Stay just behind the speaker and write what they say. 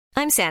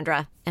I'm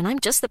Sandra, and I'm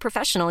just the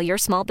professional your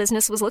small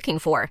business was looking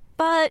for.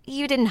 But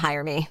you didn't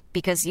hire me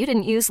because you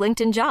didn't use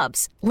LinkedIn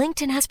Jobs.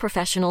 LinkedIn has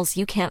professionals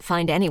you can't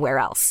find anywhere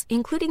else,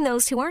 including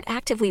those who aren't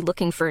actively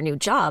looking for a new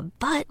job,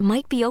 but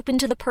might be open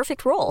to the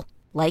perfect role,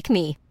 like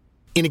me.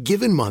 In a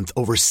given month,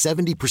 over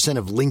 70%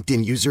 of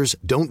LinkedIn users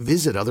don't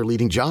visit other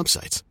leading job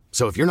sites.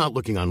 So if you're not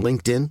looking on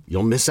LinkedIn,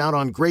 you'll miss out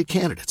on great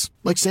candidates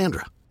like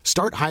Sandra.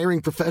 Start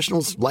hiring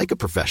professionals like a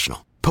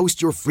professional.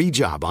 Post your free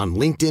job on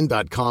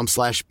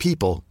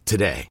linkedin.com/people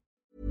today.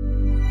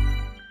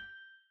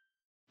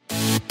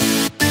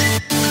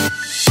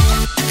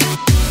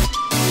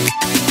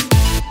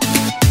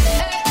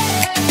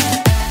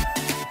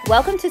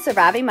 Welcome to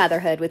Surviving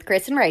Motherhood with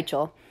Chris and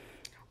Rachel.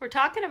 We're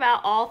talking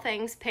about all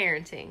things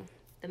parenting,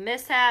 the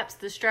mishaps,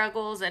 the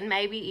struggles, and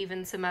maybe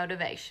even some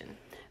motivation.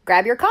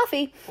 Grab your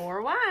coffee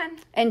or wine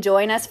and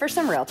join us for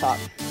some real talk.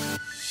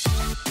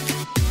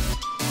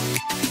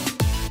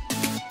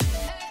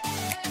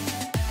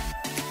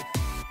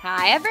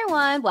 Hi,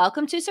 everyone.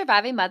 Welcome to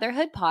Surviving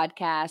Motherhood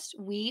podcast.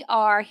 We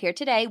are here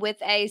today with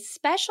a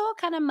special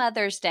kind of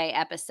Mother's Day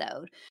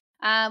episode.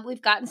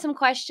 We've gotten some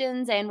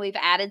questions and we've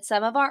added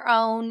some of our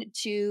own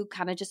to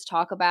kind of just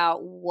talk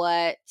about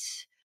what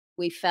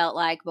we felt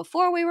like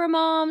before we were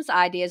moms,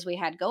 ideas we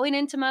had going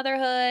into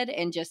motherhood,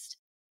 and just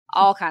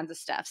all kinds of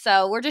stuff.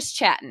 So we're just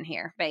chatting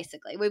here,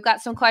 basically. We've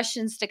got some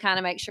questions to kind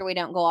of make sure we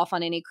don't go off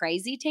on any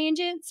crazy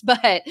tangents,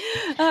 but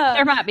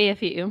there might be a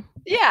few.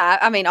 Yeah,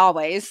 I mean,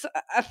 always.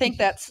 I think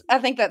that's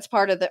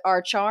part of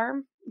our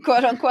charm,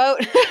 quote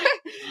unquote.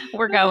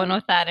 We're going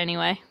with that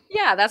anyway.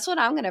 Yeah, that's what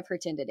I'm going to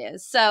pretend it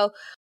is. So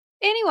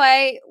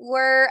anyway,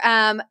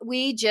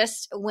 we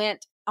just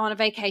went on a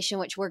vacation,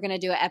 which we're going to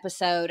do an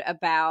episode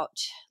about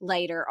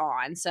later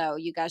on. So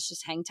you guys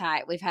just hang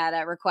tight. We've had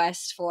a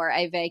request for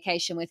a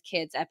vacation with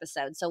kids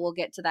episode, so we'll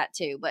get to that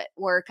too. But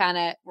we're kind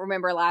of,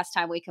 remember last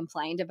time we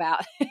complained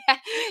about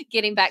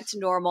getting back to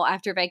normal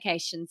after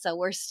vacation. So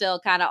we're still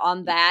kind of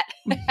on that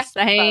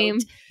same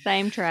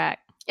track.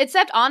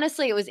 Except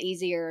honestly, it was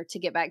easier to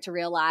get back to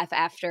real life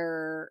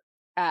after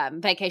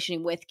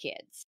vacationing with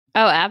kids.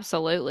 Oh,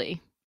 absolutely.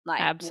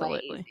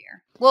 Absolutely. Way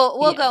easier.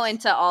 We'll go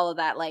into all of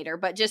that later,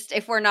 but just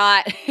if we're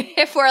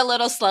a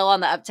little slow on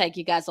the uptake,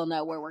 you guys will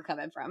know where we're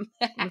coming from.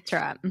 That's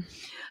right.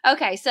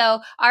 Okay, so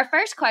our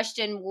first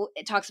question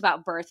it talks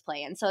about birth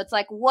plan. So it's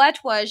like, what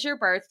was your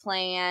birth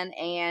plan,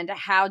 and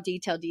how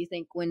detailed do you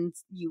think when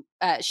you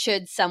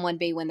should someone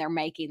be when they're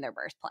making their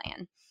birth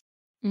plan?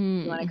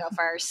 You want to go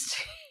first?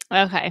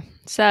 Okay,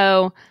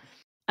 so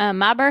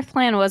my birth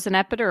plan was an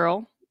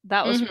epidural.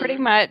 That was pretty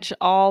much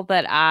all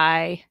that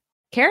I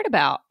cared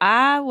about.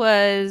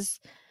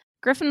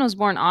 Griffin was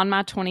born on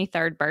my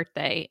 23rd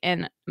birthday,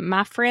 and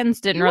my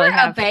friends didn't really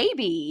have a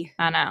baby.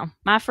 I know.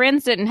 My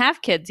friends didn't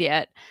have kids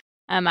yet.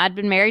 I'd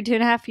been married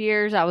 2.5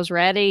 years. I was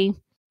ready.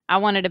 I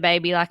wanted a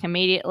baby like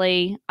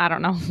immediately. I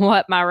don't know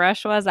what my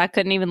rush was. I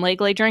couldn't even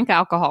legally drink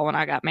alcohol when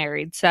I got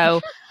married. So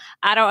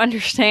I don't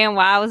understand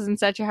why I was in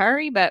such a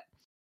hurry, but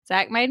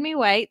Zach made me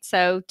wait.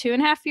 So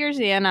 2.5 years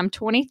in, I'm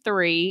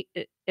 23.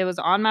 It was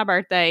on my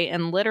birthday,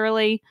 and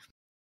literally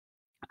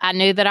I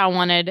knew that I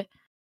wanted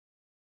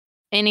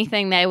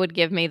anything they would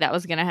give me that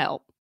was going to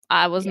help.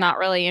 I was not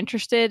really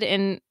interested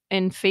in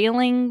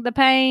feeling the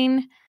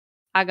pain.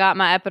 I got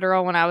my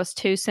epidural when I was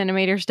 2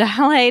 centimeters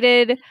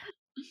dilated.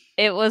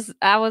 I wasn't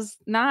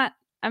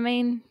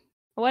in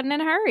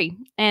a hurry.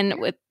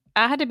 And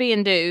I had to be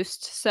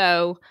induced.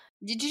 So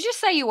did you just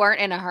say you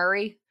weren't in a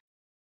hurry?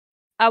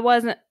 I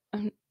wasn't.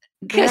 Did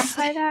I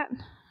say that?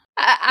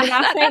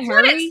 That's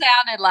what it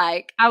sounded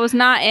like. I was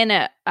not in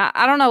a.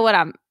 I don't know what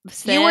I'm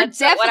saying. You were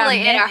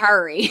definitely in a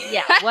hurry.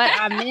 Yeah, what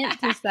I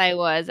meant to say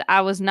was I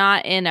was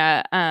not in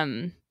a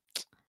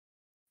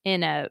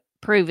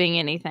proving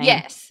anything.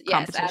 Yes,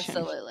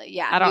 absolutely.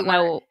 Yeah, I don't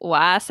know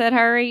why I said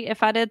hurry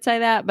if I did say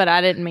that, but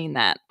I didn't mean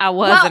that. I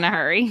was in a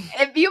hurry.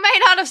 You may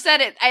not have said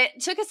it.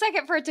 It took a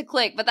second for it to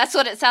click, but that's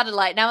what it sounded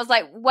like. And I was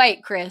like,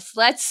 wait, Chris,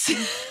 let's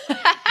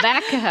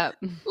back up.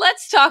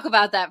 Let's talk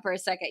about that for a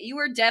second. You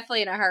were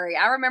definitely in a hurry.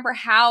 I remember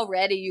how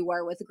ready you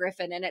were with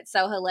Griffin, and it's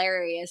so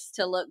hilarious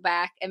to look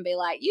back and be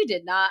like, you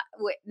did not,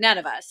 none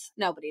of us,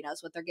 nobody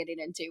knows what they're getting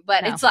into,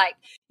 but It's like,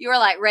 you were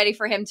like ready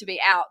for him to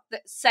be out.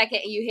 The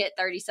second you hit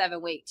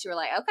 37 weeks, you were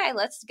like, okay,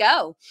 let's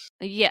go.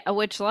 Yeah,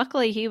 which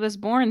luckily he was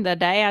born the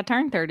day I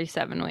turned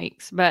 37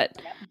 weeks.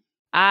 But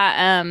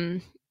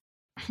I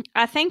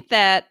think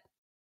that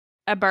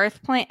a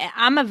birth plan,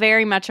 I'm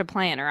very much a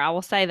planner. I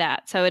will say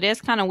that. So it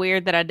is kind of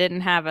weird that I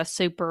didn't have a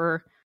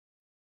super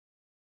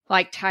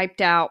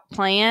typed out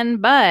plan,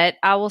 but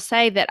I will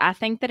say that I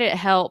think that it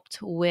helped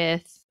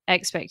with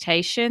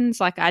expectations.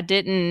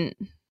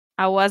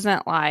 I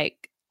wasn't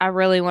like, I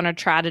really want to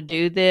try to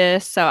do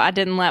this. So I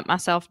didn't let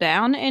myself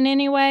down in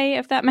any way,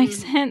 if that makes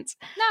sense.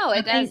 No,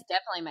 it does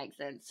definitely make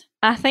sense.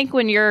 I think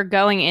when you're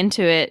going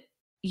into it,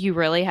 you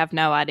really have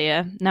no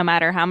idea, no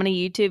matter how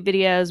many YouTube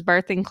videos,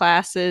 birthing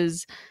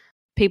classes,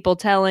 people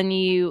telling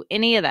you,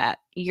 any of that,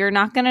 you're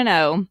not going to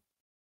know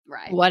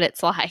what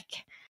it's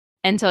like.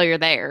 until you're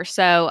there.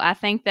 So I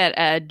think that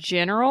a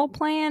general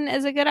plan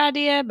is a good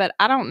idea, but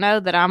I don't know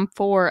that I'm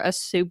for a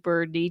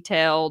super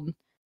detailed,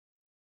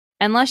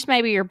 unless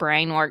maybe your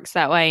brain works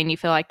that way and you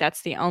feel like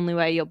that's the only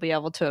way you'll be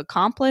able to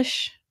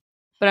accomplish.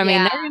 But I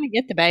mean, Yeah. they're going to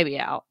get the baby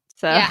out.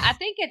 So Yeah, I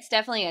think it's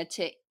definitely a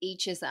to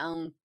each his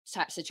own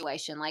type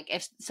situation. Like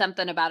if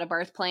something about a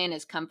birth plan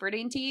is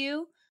comforting to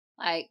you,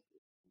 like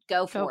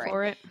go go for it.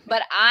 for it.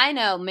 But I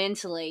know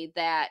mentally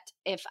that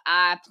if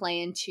I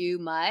plan too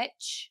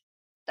much,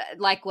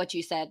 like what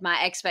you said,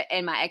 my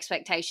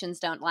expectations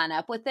don't line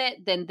up with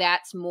it, then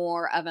that's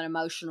more of an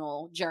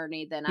emotional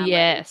journey than I'm ready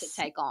to Yes.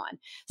 take on.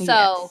 So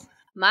Yes.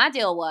 my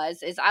deal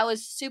is I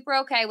was super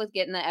okay with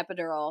getting the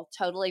epidural,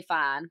 totally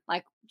fine.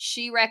 Like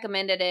she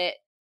recommended it.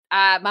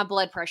 My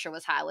blood pressure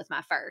was high with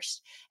my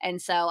first.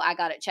 And so I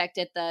got it checked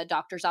at the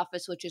doctor's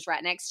office, which is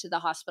right next to the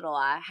hospital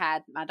I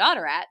had my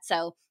daughter at.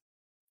 So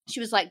she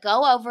was like,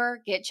 go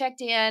over, get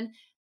checked in,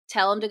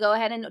 tell them to go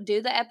ahead and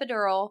do the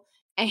epidural,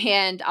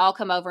 and I'll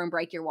come over and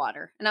break your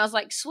water. And I was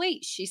like,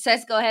 sweet. She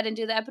says, go ahead and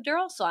do the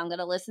epidural. So I'm going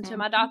to listen to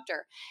my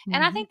doctor.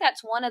 And I think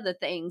that's one of the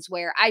things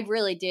where I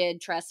really did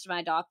trust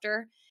my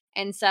doctor.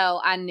 And so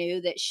I knew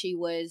that she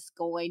was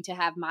going to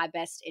have my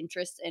best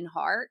interests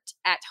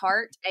at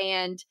heart.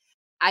 And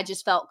I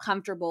just felt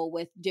comfortable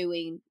with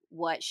doing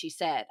what she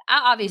said.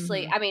 I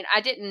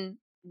mean,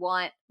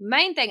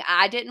 main thing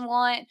I didn't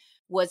want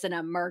was an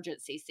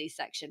emergency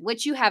C-section,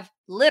 which you have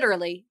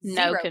literally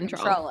No zero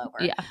control. control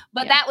over. Yeah.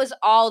 But yeah. that was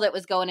all that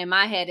was going in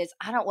my head is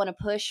I don't want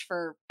to push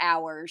for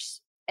hours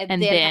and then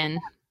have to have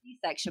a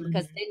C-section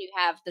because then you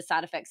have the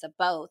side effects of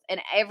both.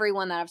 And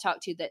everyone that I've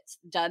talked to that's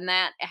done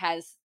that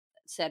has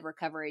said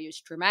recovery is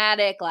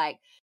traumatic. Like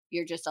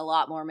you're just a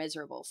lot more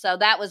miserable. So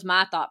that was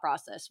my thought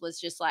process was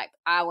just like,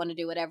 I want to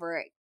do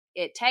whatever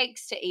it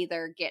takes to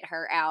either get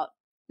her out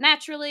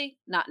naturally,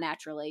 not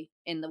naturally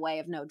in the way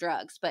of no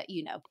drugs, but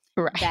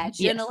right.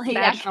 vaginally,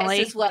 Yes, I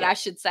guess is what I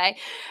should say.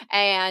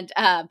 And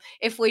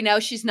if we know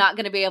she's not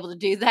going to be able to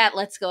do that,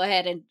 let's go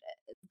ahead and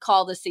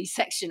call the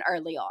C-section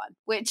early on,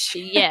 which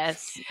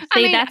yes. I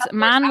See, mean, that's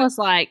mine was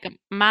like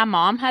my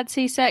mom had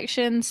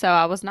C-sections, so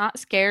I was not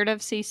scared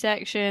of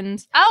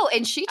C-sections. Oh,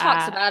 and she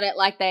talks about it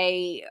like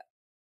they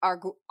are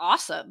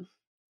awesome.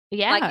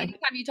 Yeah. Like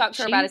anytime you talk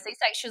to her about a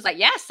C-section, she was like,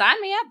 yeah, sign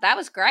me up. That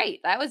was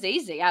great. That was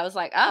easy. I was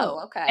like,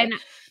 oh, okay. And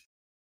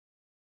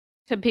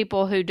to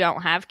people who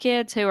don't have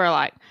kids who are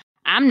like,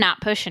 I'm not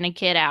pushing a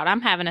kid out.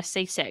 I'm having a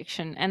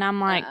C-section. And I'm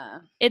like,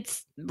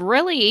 it's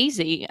really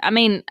easy. I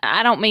mean,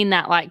 I don't mean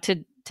that like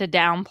to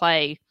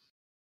downplay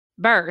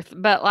birth,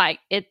 but like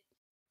it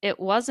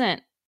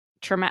wasn't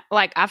traumatic.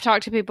 Like I've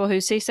talked to people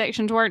whose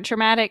C-sections weren't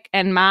traumatic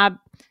and my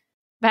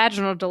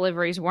vaginal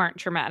deliveries weren't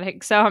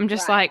traumatic. So I'm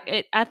just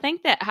like, I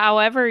think that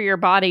however your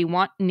body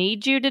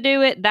needs you to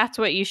do it, that's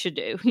what you should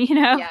do,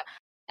 Yeah,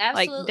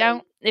 absolutely.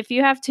 Like if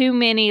you have too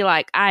many,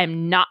 like I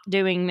am not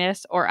doing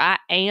this or I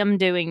am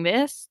doing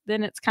this,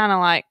 then it's kind of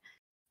like,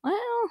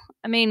 well,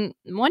 I mean,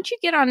 once you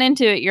get on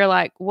into it, you're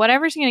like,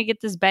 whatever's going to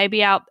get this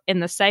baby out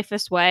in the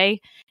safest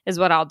way is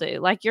what I'll do.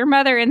 Like your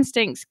mother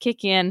instincts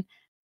kick in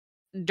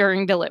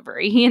during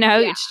delivery,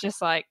 It's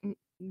just like,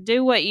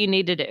 do what you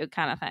need to do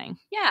kind of thing.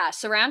 Yeah.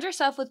 Surround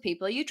yourself with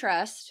people you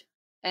trust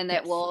and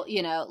that will,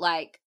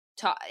 like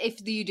talk.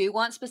 If you do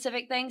want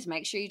specific things,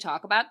 make sure you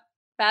talk about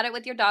it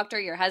with your doctor,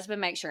 your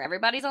husband, make sure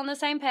everybody's on the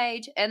same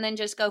page and then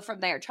just go from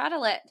there. Try to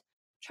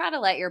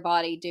let your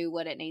body do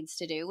what it needs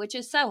to do, which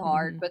is so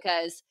hard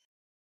because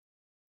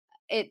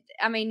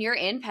you're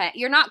in pain.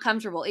 You're not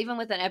comfortable. Even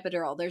with an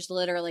epidural, there's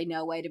literally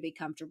no way to be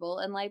comfortable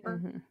in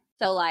labor.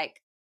 So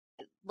like,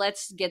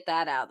 let's get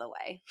that out of the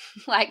way.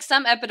 Like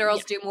some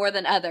epidurals do more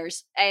than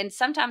others. And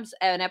sometimes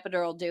an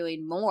epidural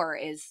doing more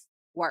is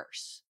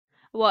worse.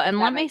 Well, and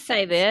let me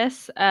say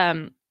this,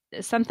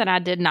 something I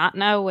did not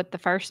know with the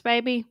first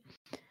baby.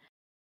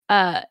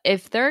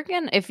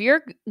 If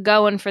you're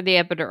going for the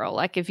epidural,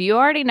 like if you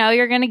already know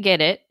you're going to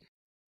get it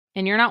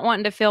and you're not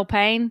wanting to feel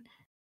pain,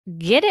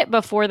 get it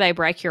before they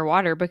break your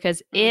water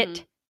because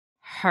it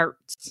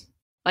hurts.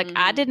 Like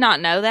I did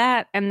not know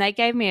that, and they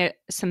gave me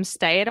some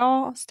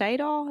Stay-All.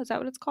 Stay-All, is that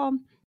what it's called?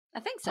 I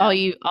think so.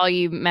 All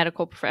you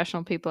medical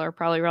professional people are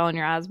probably rolling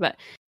your eyes, but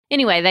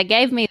anyway, they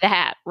gave me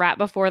that right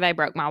before they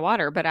broke my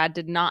water, but I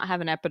did not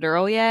have an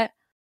epidural yet.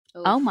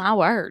 Oof. Oh my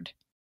word.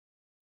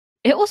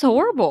 It was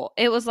horrible.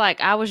 It was like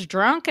I was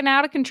drunk and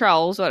out of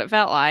control is what it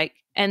felt like.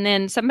 And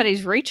then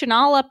somebody's reaching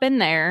all up in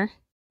there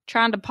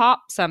trying to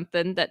pop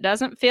something that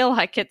doesn't feel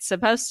like it's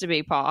supposed to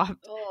be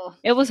popped. Oh.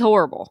 It was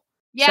horrible.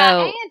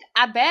 Yeah, and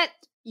I bet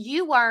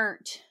you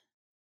weren't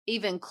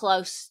even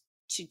close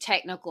to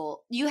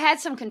technical. You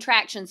had some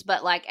contractions,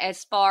 but like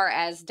as far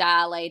as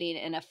dilating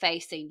and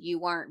effacing, you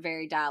weren't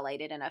very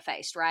dilated and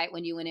effaced, right?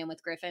 When you went in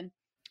with Griffin?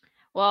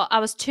 Well, I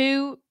was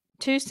 2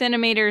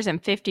 centimeters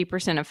and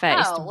 50%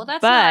 effaced. Oh, well,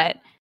 that's but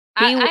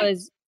not,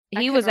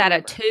 he was at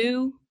a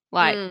 2,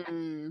 like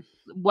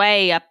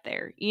way up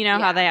there. You know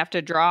how they have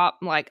to drop?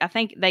 Like I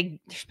think they're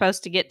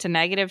supposed to get to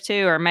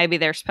 -2, or maybe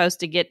they're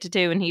supposed to get to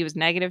 2 and he was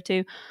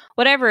 -2.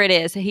 Whatever it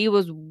is, he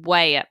was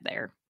way up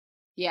there.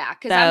 Yeah,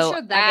 because I'm So sure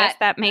I that. guess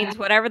that means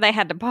whatever they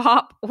had to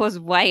pop was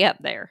way up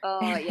there.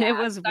 Oh, It yeah.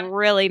 was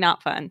really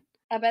not fun.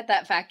 I bet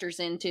that factors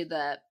into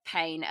the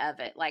pain of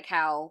it, like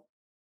how,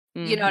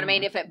 you know what I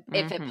mean? If it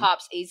Mhm.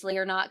 pops easily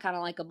or not, kind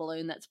of like a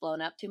balloon that's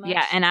blown up too much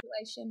Yeah,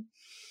 situation.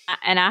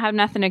 and I have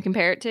nothing to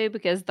compare it to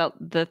because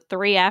the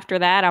 3 after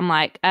that, I'm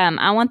like,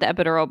 I want the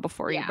epidural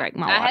before you Yeah, break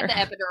my I water. had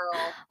the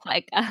epidural.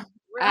 Like,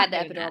 we're I had not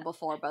the doing epidural that.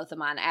 before both of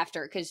mine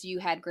after, because you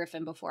had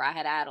Griffin before I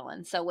had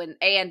Adeline. So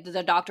and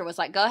the doctor was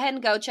like, go ahead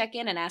and go check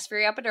in and ask for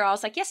your epidural. I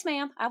was like, yes,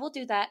 ma'am, I will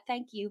do that.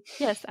 Thank you.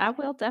 Yes, I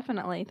will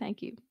definitely.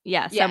 Thank you.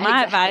 Yeah, so Yeah,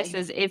 my advice exactly.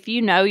 is if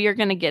you know you're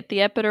going to get the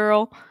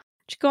epidural,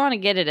 just go on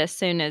and get it as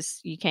soon as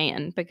you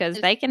can because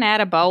they can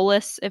add a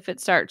bolus if it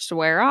starts to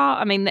wear off.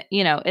 I mean,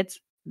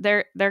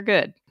 they're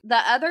good. The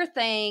other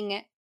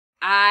thing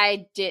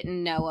I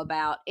didn't know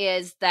about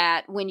is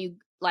that when you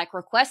like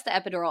request the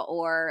epidural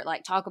or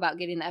like talk about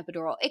getting the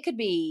epidural, it could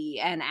be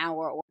an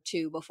hour or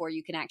two before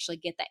you can actually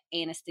get the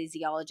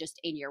anesthesiologist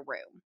in your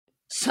room.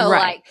 So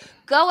Right. like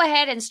go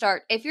ahead and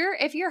start if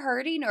you're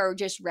hurting or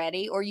just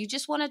ready or you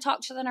just want to talk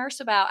to the nurse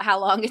about how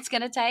long it's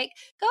going to take,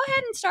 go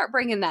ahead and start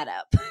bringing that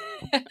up.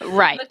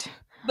 Right.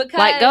 Because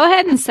Like go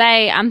ahead and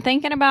say I'm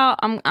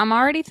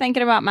already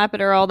thinking about my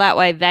epidural, that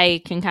way they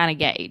can kind of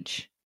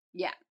gauge.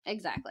 yeah,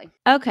 exactly.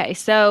 Okay,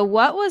 so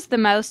what was the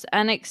most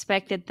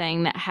unexpected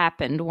thing that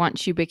happened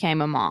once you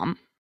became a mom?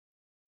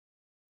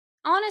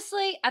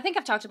 Honestly, I think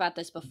I've talked about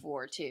this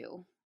before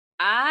too.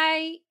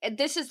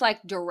 This is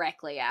like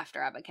directly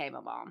after I became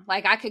a mom.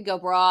 Like I could go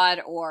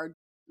broad or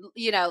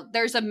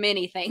there's a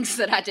many things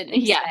that I didn't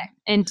Yeah, expect.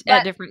 and at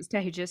But different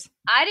stages.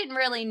 I didn't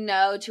really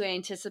know to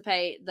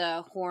anticipate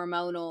the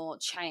hormonal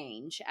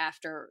change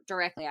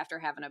directly after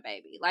having a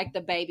baby, like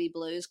the baby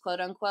blues, quote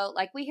unquote.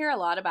 Like we hear a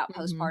lot about Mhm.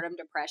 postpartum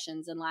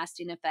depressions and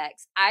lasting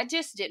effects. I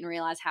just didn't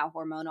realize how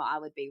hormonal I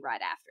would be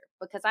right after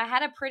because I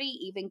had a pretty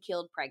even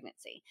keeled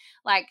pregnancy.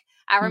 Like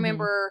I Mhm.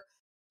 remember,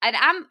 and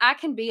I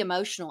can be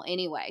emotional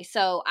anyway,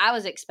 so I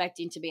was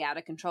expecting to be out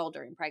of control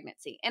during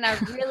pregnancy, and I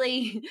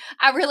really,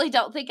 I really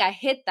don't think I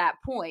hit that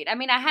point. I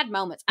mean, I had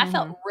moments. I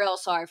felt Mhm. real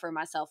sorry for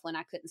myself when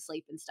I couldn't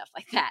sleep and stuff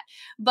like that.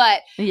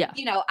 But, Yeah.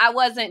 I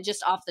wasn't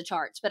just off the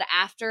charts. But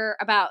after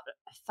about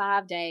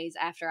 5 days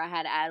after I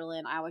had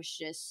Adeline, I was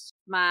just,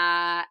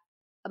 my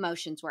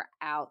emotions were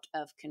out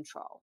of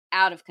control,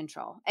 out of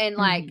control. And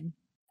like, Mhm.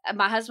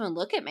 my husband would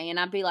look at me and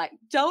I'd be like,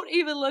 don't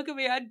even look at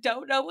me. I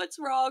don't know what's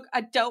wrong.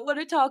 I don't want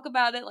to talk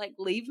about it. Like,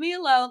 leave me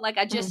alone. Like,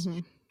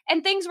 Mhm.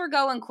 and things were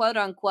going quote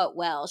unquote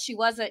well. She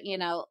wasn't,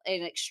 an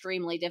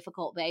extremely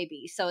difficult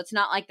baby. So it's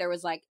not like there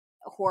was like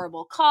a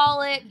horrible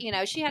colic.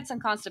 She had some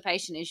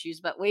constipation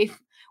issues, but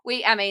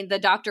I mean, the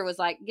doctor was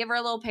like, give her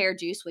a little pear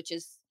juice, which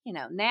is,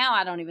 now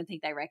I don't even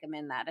think they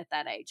recommend that at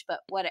that age, but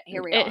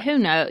here we are. Who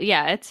knows?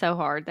 Yeah, it's so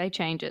hard. They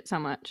change it so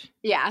much.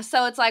 Yeah,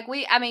 so it's like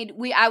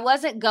I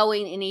wasn't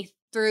going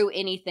through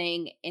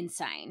anything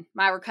insane.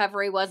 My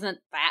recovery wasn't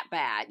that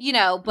bad,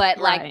 but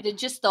like Right.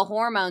 just the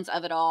hormones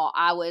of it all,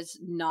 I was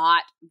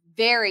not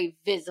very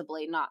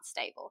visibly not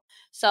stable.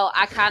 So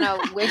I kind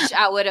of wish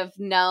I would have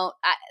known.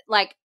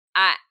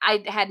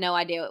 I had no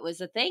idea it was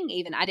a thing.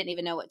 Even I didn't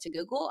even know what to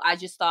Google. I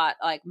just thought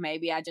like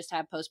maybe I just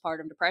had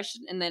postpartum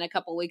depression, and then a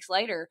couple weeks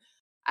later,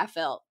 I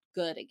felt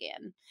good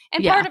again.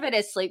 And part Yeah. of it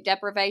is sleep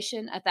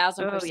deprivation,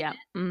 1,000%. Oh, yeah.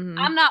 Mhm.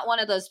 I'm not one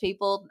of those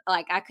people,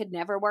 like, I could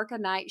never work a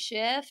night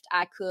shift.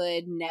 I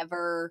could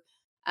never,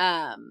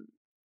 um,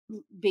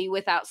 be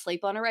without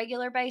sleep on a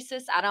regular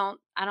basis. I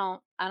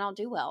don't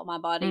do well. My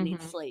body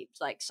needs Mhm. sleep.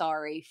 Like,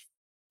 sorry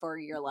for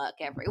your luck,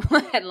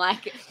 everyone.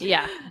 Like,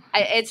 Yeah.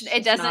 It's it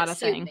just doesn't not a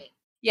suit thing. me.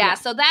 Yeah, Yeah.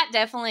 so that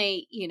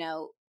definitely,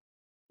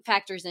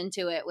 factors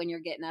into it when you're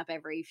getting up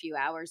every few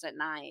hours at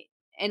night.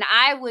 And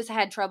I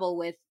had trouble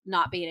with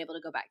not being able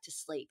to go back to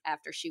sleep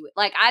after she would,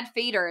 like, I'd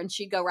feed her and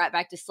she'd go right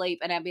back to sleep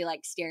and I'd be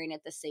like staring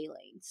at the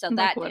ceiling. So Like,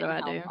 that what do didn't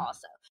I help do?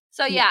 also.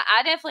 So Yeah. yeah,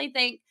 I definitely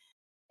think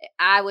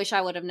I wish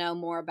I would have known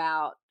more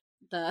about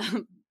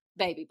the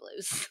baby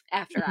blues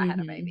after I had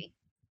a Mhm. baby.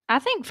 I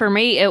think for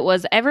me, it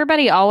was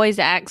everybody always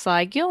acts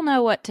like you'll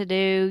know what to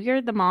do.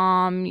 You're the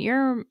mom,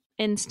 your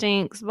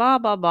instincts, blah,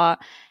 blah, blah,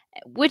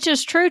 which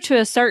is true to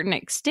a certain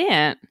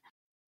extent.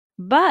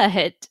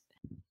 But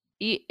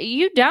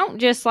you don't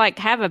just like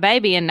have a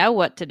baby and know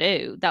what to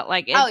do. That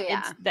like Oh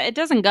yeah. it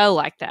doesn't go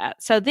like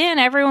that. So then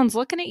everyone's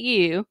looking at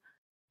you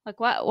like,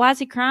 why is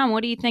he crying?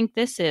 What do you think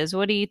this is?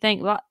 What do you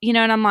think? And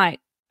I'm like,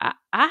 I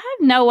have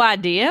no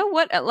idea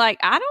what, like,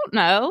 I don't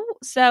know.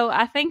 So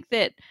I think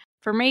that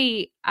for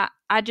me, I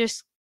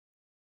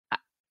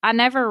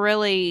never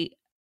really,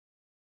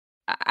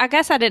 I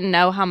guess I didn't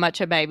know how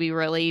much a baby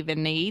really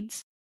even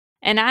needs.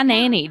 And I Yeah.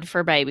 nannied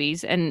for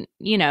babies and,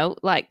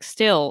 like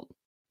still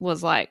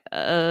was like,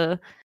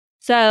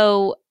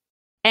 so,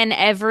 and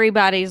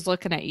everybody's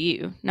looking at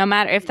you. No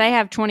matter if they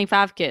have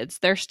 25 kids,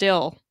 they're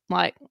still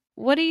like,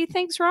 what do you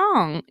think's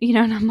wrong? And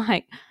I'm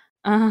like,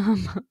 I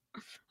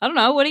don't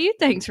know. What do you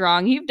think's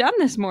wrong? You've done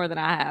this more than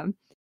I have.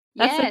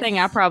 That's the thing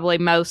I Yes. probably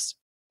most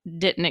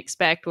didn't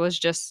expect was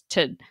just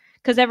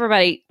because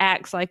everybody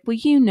acts like,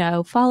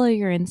 well, follow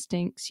your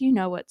instincts. You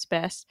know what's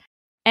best.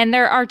 And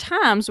there are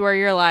times where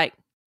you're like,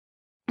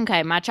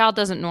 okay, my child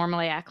doesn't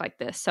normally act like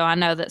this, so I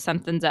know that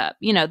something's up,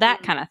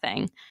 that kind of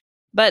thing.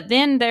 But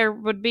then there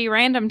would be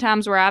random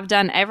times where I've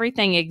done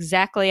everything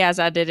exactly as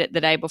I did it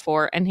the day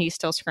before, and he's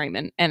still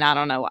screaming, and I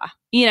don't know why.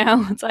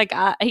 It's like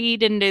he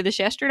didn't do this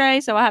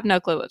yesterday, so I have no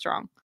clue what's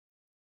wrong.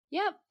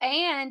 Yep.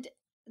 And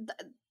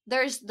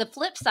there's the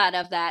flip side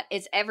of that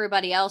is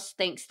everybody else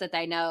thinks that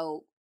they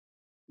know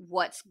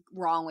what's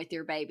wrong with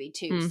your baby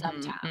too,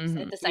 sometimes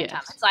at the same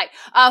time. It's like,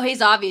 oh,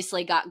 he's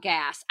obviously got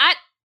gas.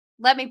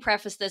 Let me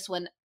preface this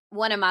one.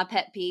 One of my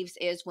pet peeves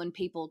is when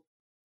people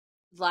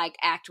like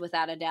act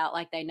without a doubt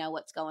like they know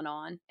what's going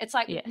on. It's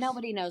like,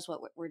 nobody knows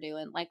what we're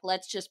doing. Like,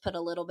 let's just put a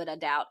little bit of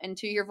doubt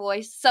into your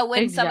voice. So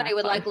when somebody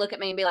would like look at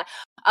me and be like,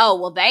 oh,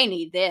 well, they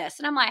need this,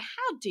 and I'm like,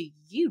 how do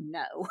you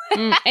know?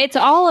 It's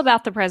all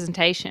about the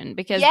presentation,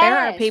 because there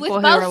are people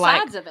who are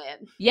like, sides of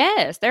it.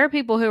 Yes, there are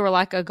people who are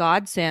like a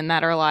godsend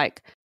that are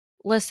like,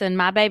 listen,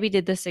 my baby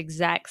did this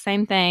exact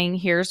same thing.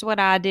 Here's what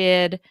I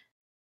did.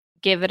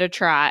 Give it a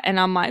try. And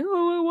I'm like,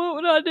 oh, what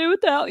would I do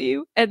without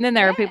you? And then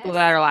there are people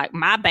that are like,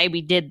 my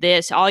baby did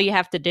this. All you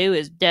have to do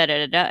is da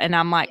da da da. And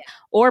I'm like,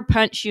 or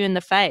punch you in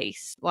the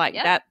face. Like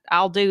that,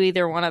 I'll do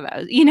either one of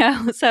those,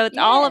 So it's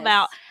all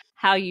about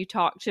how you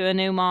talk to a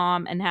new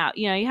mom, and how,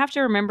 you have to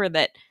remember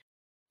that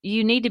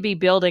you need to be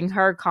building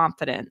her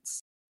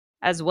confidence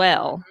as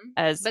well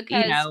as,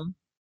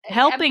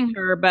 helping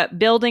her, but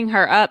building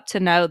her up to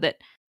know that,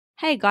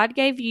 hey, God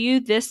gave you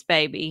this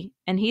baby,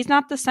 and he's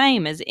not the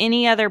same as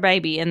any other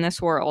baby in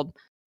this world.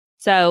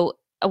 So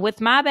with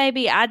my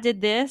baby, I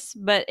did this,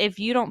 but if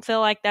you don't feel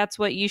like that's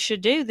what you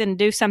should do, then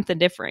do something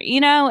different.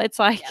 It's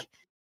like,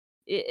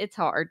 it's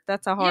hard.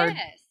 That's a hard.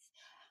 Yes.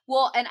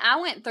 Well, and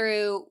I went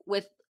through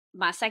with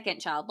my second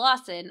child,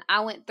 Lawson.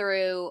 I went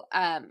through,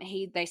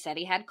 they said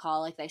he had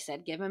colic. They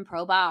said, give him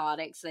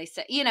probiotics. They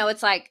said,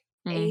 it's like,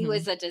 he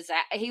was a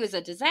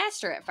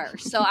disaster at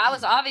first. So I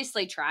was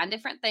obviously trying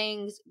different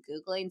things,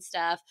 Googling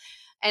stuff.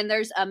 And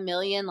there's a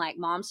million like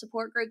mom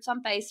support groups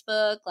on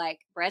Facebook,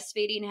 like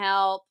breastfeeding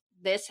help,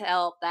 this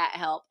help, that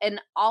help.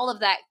 And all of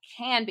that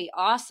can be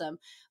awesome.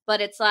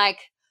 But it's like,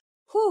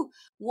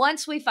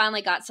 once we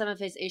finally got some of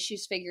his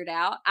issues figured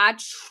out, I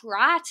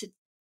try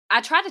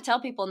to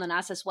tell people in the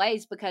nicest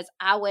ways, because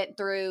I went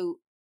through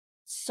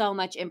so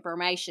much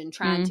information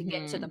trying to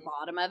get to the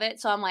bottom of it.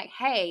 So I'm like,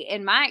 hey,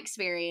 in my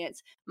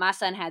experience, my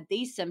son had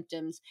these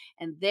symptoms,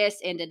 and this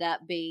ended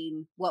up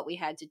being what we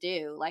had to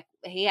do. Like,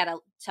 he had a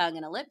tongue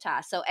and a lip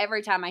tie. So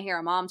every time I hear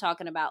a mom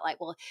talking about like,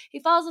 well,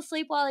 he falls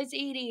asleep while he's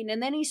eating,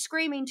 and then he's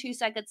screaming 2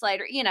 seconds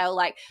later,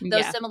 like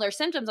those similar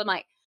symptoms, I'm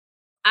like,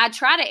 I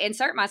try to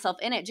insert myself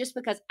in it, just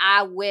because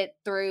I went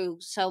through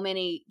so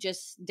many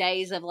just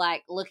days of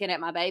like looking at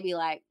my baby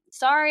like,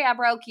 sorry, I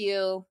broke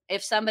you.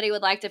 If somebody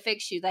would like to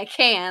fix you, they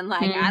can.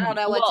 Like, I don't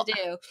know what to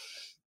do.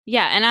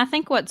 Yeah. And I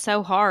think what's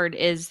so hard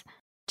is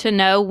to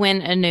know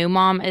when a new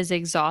mom is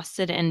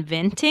exhausted and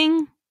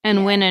venting,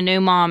 and when a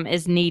new mom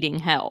is needing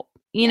help,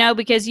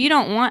 because you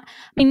don't want,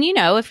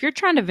 if you're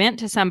trying to vent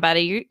to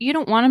somebody, you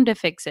don't want them to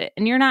fix it,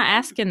 and you're not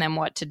asking them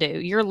what to do.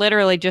 You're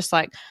literally just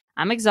like,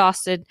 I'm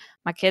exhausted.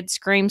 My kid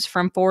screams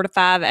from 4 to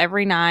 5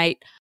 every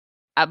night,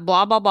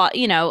 blah, blah, blah,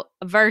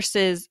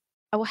 versus,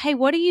 oh, hey,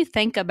 what do you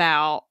think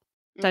about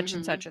such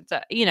and such and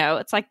such?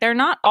 It's like they're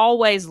not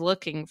always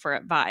looking for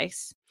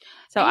advice.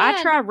 So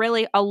I try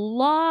really, a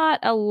lot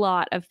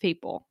of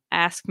people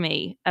ask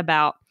me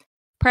about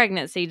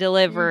pregnancy,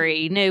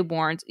 delivery,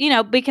 newborns,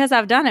 because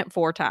I've done it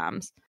 4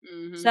 times.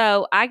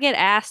 So I get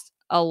asked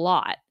a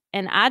lot,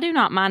 and I do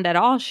not mind at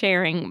all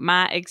sharing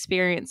my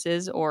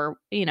experiences or,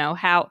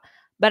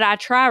 but I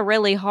try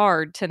really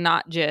hard to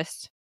not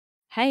just,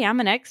 hey, I'm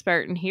an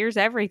expert and here's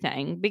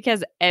everything,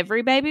 because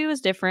every baby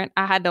was different.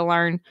 I had to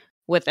learn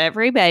with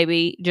every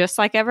baby, just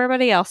like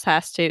everybody else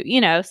has to,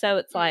 so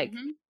it's like,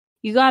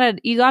 you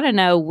gotta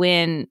know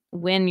when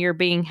you're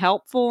being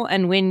helpful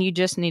and when you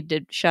just need to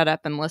shut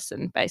up and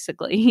listen,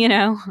 basically,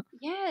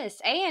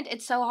 Yes. And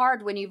it's so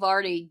hard when you've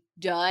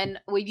done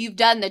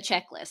the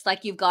checklist.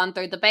 Like, you've gone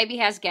through, the baby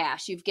has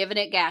gas, you've given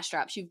it gas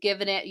drops,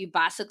 you've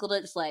bicycled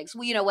its legs,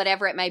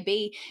 whatever it may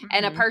be.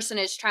 And a person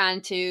is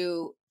trying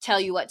to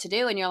tell you what to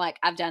do, and you're like,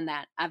 I've done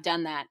that. I've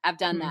done that. I've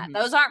done that.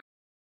 Those aren't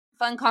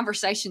fun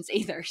conversations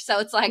either. So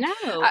it's like,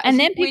 no. And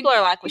then people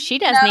are like, well, she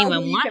doesn't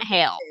even want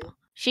help.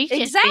 She's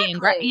just being,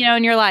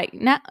 and you're like,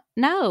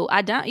 no,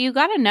 I don't. You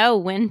got to know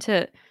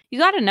you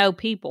got to know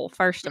people,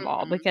 first of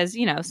all, because,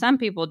 some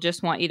people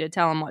just want you to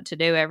tell them what to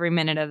do every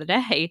minute of the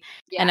day.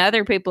 Yeah. And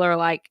other people are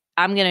like,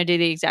 I'm going to do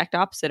the exact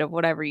opposite of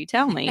whatever you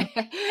tell me.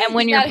 And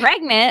when you're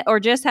pregnant or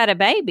just had a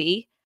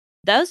baby,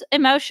 those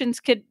emotions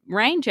could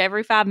range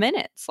every 5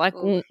 minutes. Like,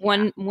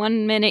 one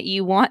minute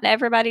you want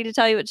everybody to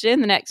tell you what to do,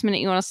 and the next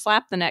minute you want to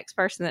slap the next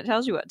person that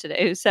tells you what to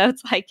do. So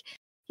it's like,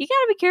 you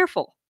got to be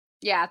careful.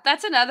 Yeah,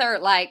 that's another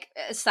like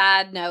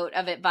side note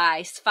of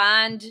advice.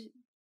 Find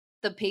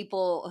the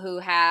people who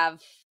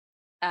have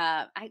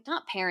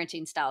not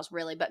parenting styles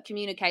really, but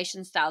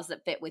communication styles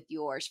that fit with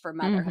yours for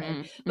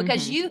motherhood.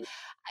 Because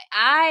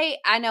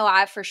I know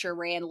I for sure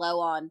ran low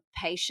on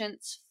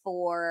patience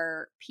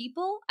for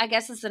people. I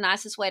guess is the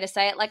nicest way to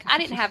say it. Like I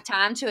didn't have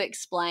time to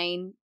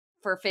explain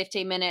for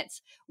 15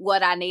 minutes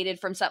what I needed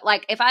from something.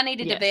 Like if I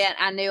needed to vent,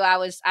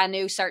 I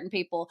knew certain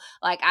people.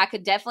 Like I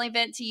could definitely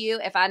vent to you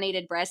if I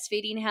needed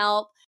breastfeeding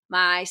help.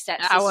 My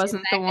stepsister, I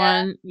wasn't Becca, the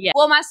one. Yeah.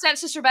 Well, my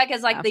stepsister Becca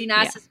is like the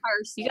nicest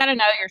person. You got to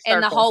know your circle.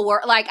 In the whole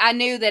world. Like I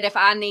knew that if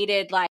I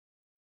needed like,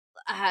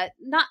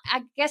 not,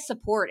 I guess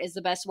support is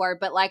the best word,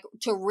 but like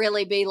to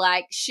really be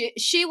like,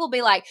 she will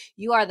be like,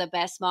 you are the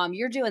best mom.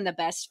 You're doing the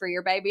best for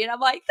your baby. And I'm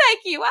like, thank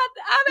you. I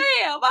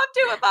am. I'm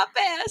doing my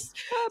best.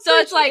 So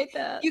it's like,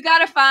 you got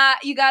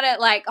to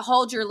like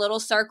hold your little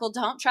circle.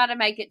 Don't try to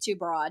make it too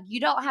broad. You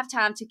don't have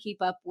time to keep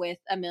up with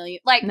a million.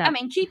 Like, no. I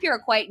mean, keep your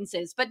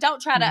acquaintances, but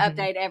don't try to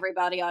update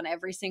everybody on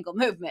every single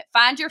movement.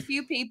 Find your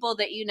few people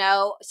that you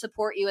know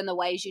support you in the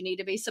ways you need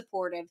to be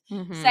supportive.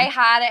 Say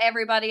hi to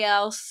everybody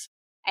else.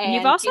 And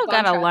you've also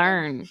got to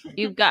learn.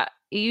 You've got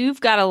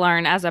to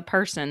learn as a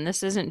person.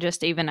 This isn't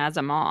just even as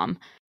a mom,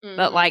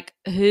 but like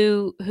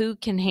who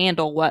can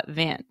handle what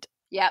vent.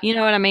 Yeah, you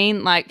know what I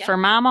mean. Like for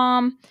my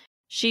mom,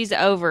 she's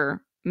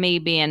over me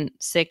being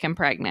sick and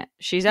pregnant.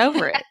 She's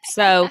over it.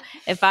 So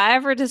if I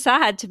ever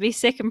decide to be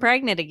sick and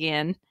pregnant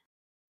again,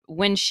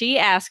 when she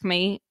asks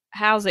me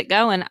how's it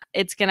going,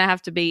 it's gonna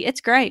have to be it's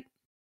great.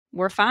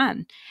 We're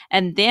fine.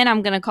 And then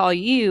I'm going to call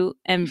you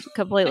and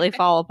completely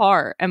fall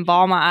apart and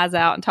bawl my eyes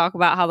out and talk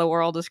about how the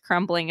world is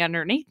crumbling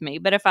underneath me.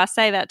 But if I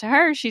say that to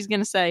her, she's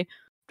going to say,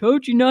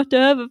 told you not to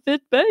have a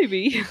fifth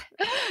baby.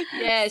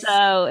 Yes.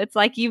 So it's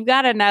like, you've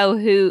got to know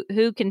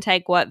who can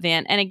take what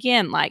vent. And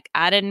again, like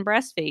I didn't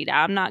breastfeed.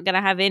 I'm not going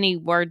to have any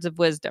words of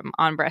wisdom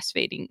on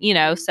breastfeeding, you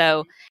know?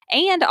 So,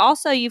 and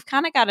also you've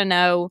kind of got to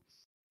know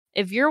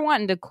if you're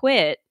wanting to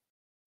quit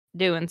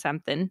doing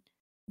something,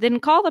 then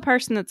call the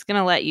person that's going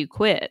to let you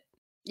quit.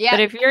 Yeah.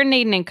 But if you're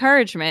needing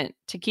encouragement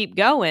to keep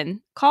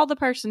going, call the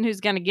person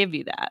who's going to give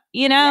you that.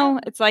 You know,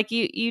 it's like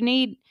you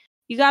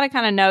got to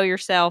kind of know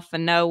yourself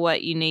and know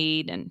what you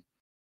need. And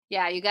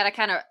yeah, you got to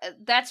kind of,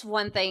 that's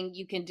one thing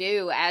you can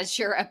do as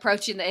you're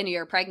approaching the end of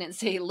your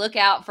pregnancy. Look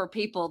out for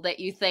people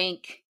that you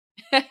think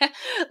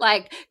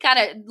like kind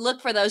of look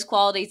for those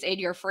qualities in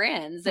your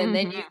friends. And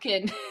then you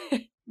can...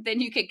 then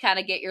you can kind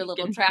of get your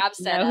little tribe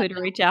set up. Know who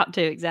to reach out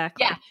to,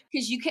 exactly. Yeah,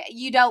 because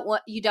you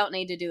don't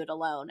need to do it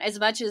alone. As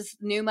much as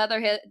new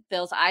motherhood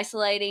feels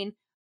isolating,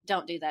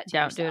 don't do that to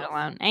yourself. Don't do it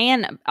alone.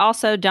 And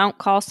also don't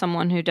call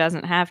someone who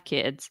doesn't have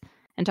kids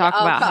and talk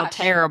about how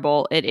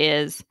terrible it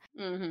is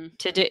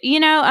to do. You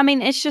know, I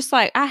mean, it's just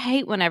like, I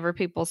hate whenever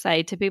people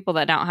say to people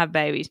that don't have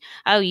babies,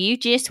 oh, you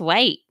just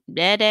wait.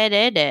 Da, da,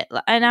 da, da.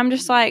 And I'm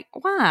just like,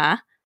 why?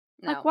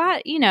 No. Like,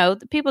 why, you know,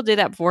 people do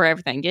that before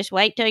everything. Just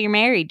wait till you're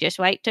married. Just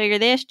wait till you're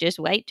this. Just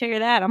wait till you're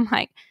that. I'm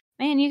like,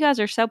 man, you guys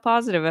are so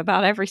positive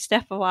about every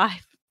step of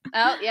life.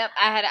 Oh, yep.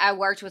 I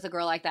worked with a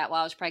girl like that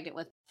while I was pregnant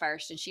with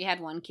first, and she had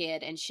one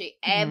kid, and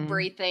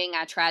everything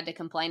I tried to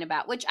complain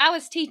about, which I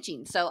was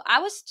teaching. So I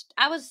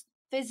was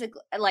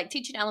physically, like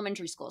teaching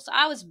elementary school. So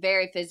I was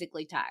very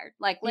physically tired.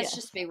 Like, let's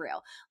just be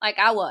real. Like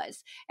I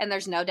was, and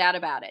there's no doubt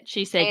about it.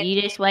 She said,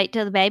 you just wait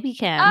till the baby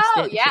comes.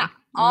 Oh, yeah.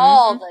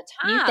 All the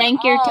time. You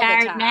think you're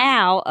tired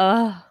now.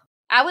 Ugh.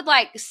 I would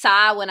like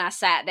sigh when I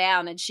sat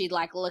down, and she'd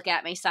like look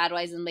at me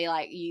sideways and be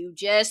like, you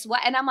just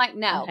what? And I'm like,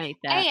 no. I hate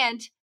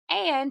that.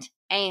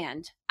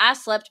 And I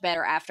slept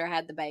better after I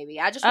had the baby.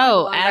 I just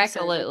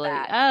absolutely.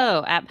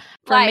 For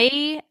like,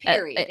 me,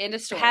 period. End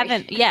of story.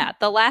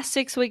 The last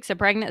 6 weeks of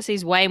pregnancy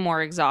is way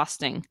more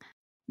exhausting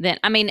than,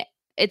 I mean,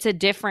 it's a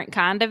different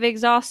kind of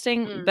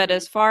exhausting, but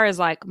as far as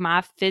like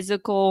my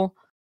physical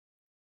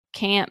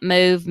can't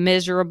move,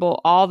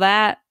 miserable, all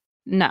that,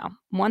 no.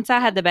 Once I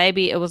had the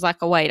baby, it was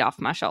like a weight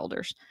off my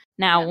shoulders.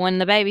 Now, when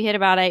the baby hit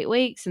about 8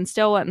 weeks and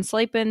still wasn't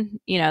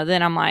sleeping, you know,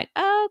 then I'm like,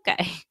 oh,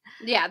 okay.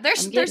 Yeah,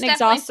 there's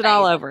exhausted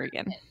all over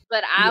again.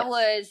 But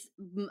I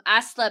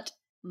slept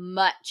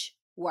much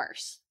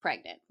worse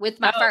pregnant with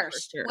my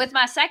first. Sure. With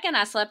my second,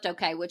 I slept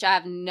okay, which I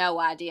have no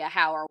idea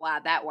how or why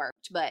that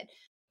worked, but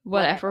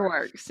whatever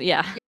works.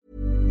 Yeah.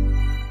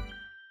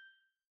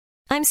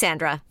 I'm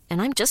Sandra,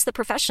 and I'm just the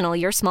professional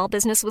your small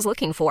business was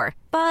looking for.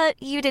 But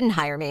you didn't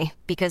hire me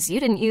because you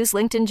didn't use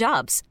LinkedIn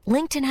Jobs.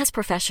 LinkedIn has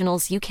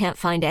professionals you can't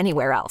find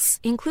anywhere else,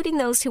 including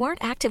those who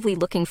aren't actively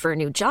looking for a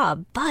new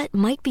job, but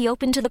might be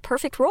open to the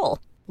perfect role,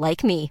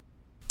 like me.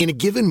 In a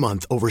given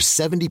month, over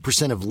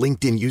 70% of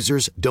LinkedIn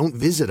users don't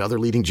visit other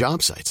leading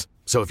job sites.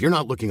 So if you're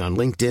not looking on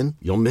LinkedIn,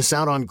 you'll miss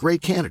out on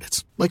great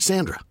candidates like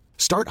Sandra.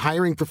 Start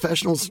hiring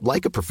professionals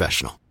like a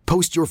professional.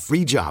 Post your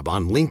free job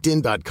on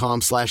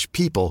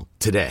linkedin.com/people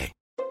today.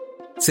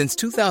 Since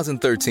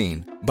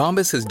 2013,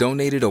 Bombas has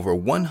donated over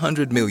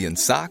 100 million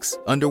socks,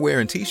 underwear,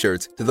 and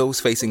T-shirts to those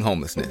facing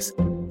homelessness.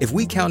 If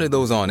we counted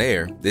those on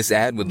air, this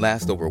ad would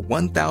last over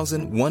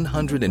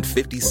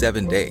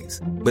 1,157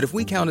 days. But if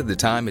we counted the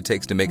time it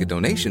takes to make a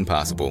donation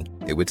possible,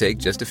 it would take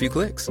just a few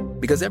clicks.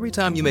 Because every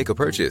time you make a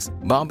purchase,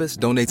 Bombas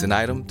donates an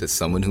item to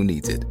someone who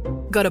needs it.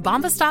 Go to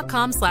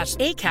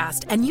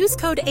bombas.com/ACAST and use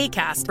code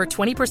ACAST for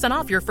 20%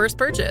 off your first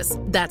purchase.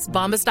 That's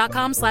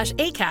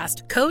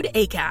bombas.com/ACAST, code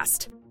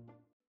ACAST.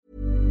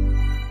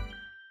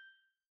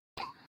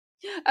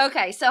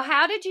 Okay, so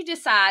how did you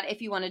decide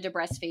if you wanted to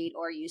breastfeed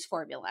or use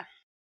formula?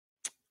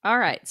 All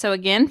right. So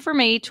again, for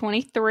me,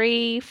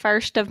 23,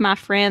 first of my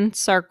friend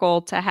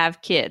circle to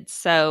have kids.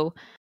 So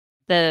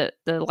the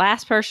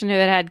last person who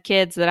had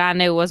kids that I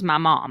knew was my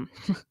mom,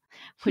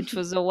 which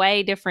was a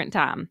way different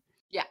time.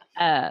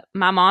 Yeah.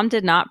 My mom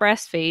did not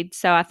breastfeed.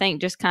 So I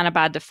think just kind of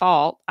by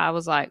default, I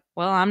was like,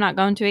 well, I'm not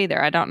going to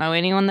either. I don't know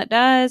anyone that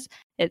does.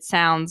 It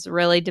sounds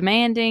really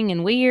demanding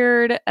and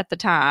weird at the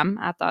time.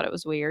 I thought it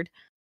was weird.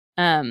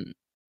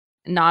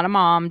 Not a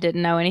mom,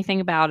 didn't know anything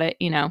about it,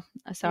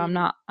 So I'm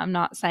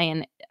not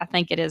saying I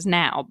think it is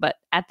now, but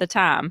at the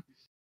time.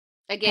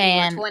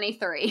 Again, you were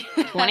 23.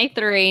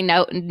 23,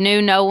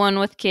 knew no one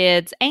with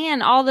kids,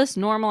 and all this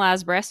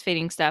normalized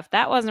breastfeeding stuff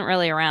that wasn't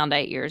really around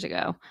 8 years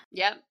ago.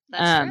 Yep,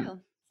 that's true.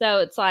 So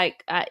it's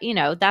like,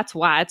 that's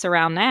why it's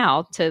around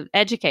now, to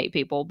educate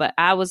people, but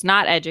I was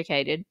not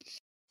educated.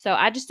 So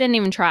I just didn't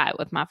even try it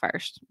with my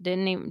first.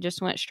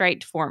 Just went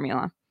straight to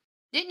formula.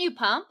 Didn't you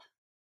pump?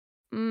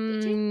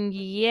 Did you?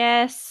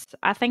 Yes,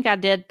 I think I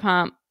did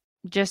pump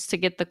just to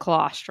get the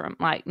colostrum,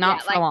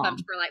 not for long.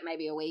 Pumped for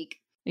maybe a week.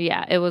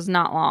 Yeah, it was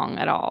not long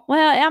at all.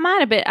 Well, I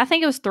might have been. I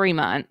think it was 3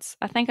 months.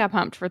 I think I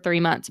pumped for 3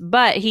 months,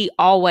 but he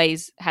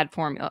always had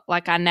formula.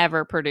 I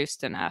never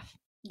produced enough.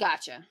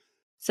 Gotcha.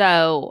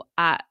 So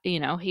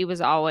he was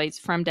always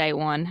from day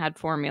one had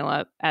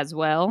formula as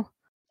well.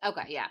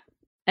 Okay, yeah.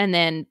 And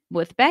then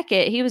with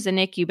Beckett, he was a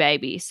NICU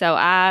baby,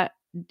 so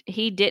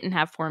he didn't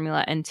have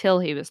formula until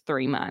he was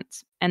 3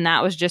 months, and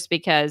that was just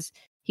because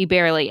he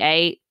barely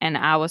ate, and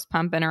I was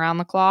pumping around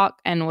the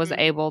clock and was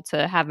able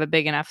to have a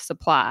big enough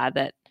supply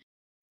that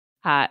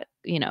I,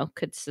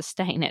 could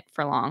sustain it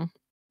for long.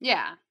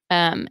 Yeah.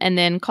 And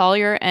then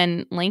Collier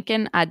and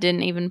Lincoln, I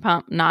didn't even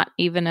pump, not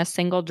even a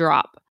single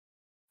drop.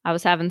 I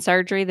was having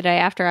surgery the day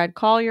after I had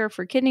Collier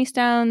for kidney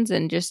stones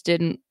and just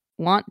didn't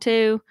want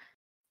to.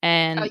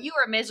 And you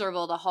were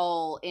miserable the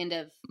whole end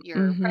of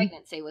your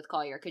pregnancy with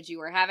Collier because you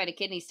were having a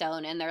kidney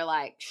stone, and they're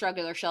like, shrug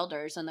their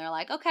shoulders, and they're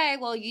like, okay,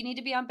 well, you need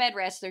to be on bed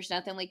rest. There's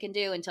nothing we can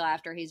do until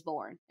after he's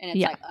born. And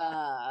it's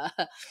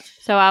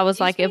So I was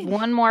like, if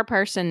one more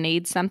person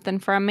needs something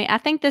from me, I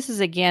think this is,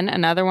 again,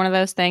 another one of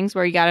those things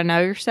where you got to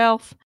know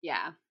yourself.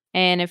 Yeah.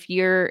 And if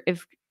you're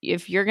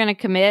going to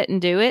commit and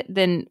do it,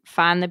 then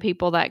find the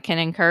people that can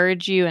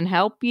encourage you and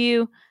help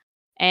you.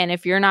 And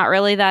if you're not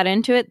really that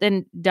into it,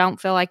 then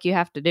don't feel like you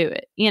have to do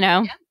it.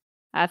 Yeah.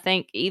 I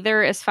think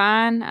either is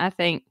fine. I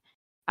think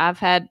I've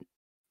had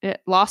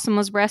Lawson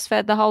was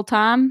breastfed the whole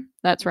time.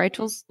 That's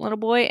Rachel's little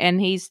boy, and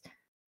he's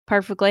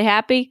perfectly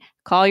happy.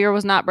 Collier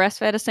was not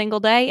breastfed a single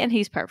day, and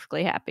he's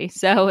perfectly happy.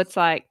 So it's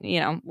like,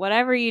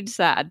 whatever you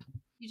decide.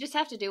 You just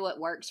have to do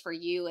what works for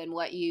you and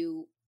what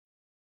you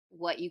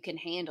can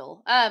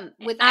handle.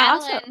 With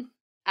Adeline,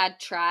 I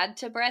tried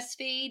to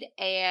breastfeed,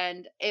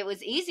 and it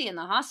was easy in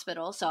the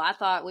hospital, so I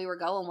thought we were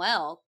going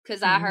well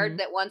because I heard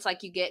that once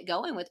you get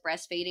going with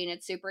breastfeeding,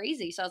 it's super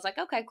easy. So I was like,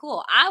 okay,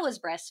 cool. I was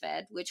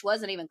breastfed, which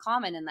wasn't even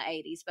common in the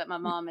 80s, but my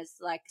mom is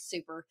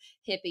super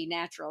hippie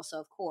natural, so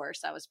of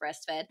course I was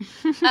breastfed.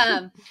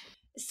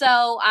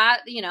 So I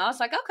was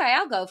like, okay,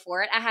 I'll go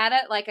for it. I had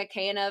a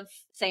can of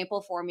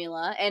sample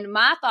formula, and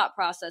my thought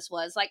process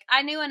was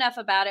I knew enough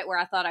about it where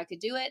I thought I could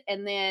do it,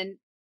 and then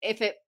if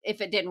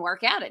it didn't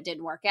work out, it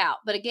didn't work out.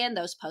 But again,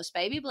 those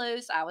post-baby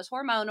blues, I was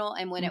hormonal.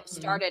 And when it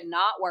started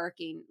not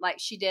working,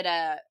 she did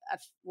a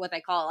what they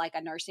call it,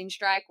 a nursing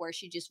strike, where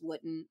she just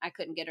I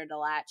couldn't get her to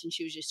latch, and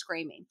she was just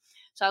screaming.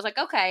 So I was like,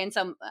 okay. And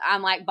so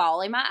I'm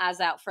bawling my eyes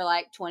out for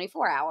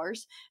 24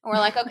 hours. And we're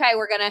like, okay,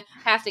 we're going to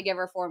have to give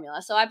her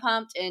formula. So I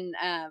pumped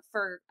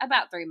for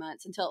about 3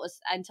 months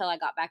until I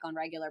got back on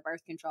regular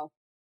birth control.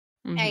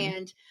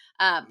 And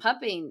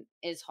pumping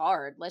is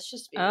hard. Let's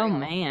just be real.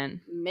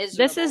 Man,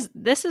 miserable.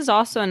 This is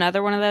also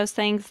another one of those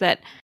things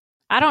that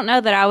I don't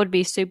know that I would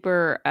be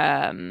super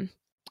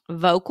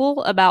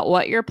vocal about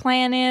what your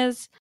plan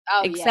is,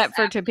 except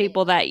for to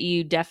people that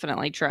you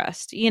definitely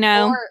trust,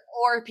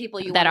 or people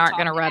you that aren't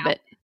going to rub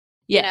it.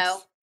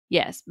 Yes,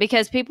 yes,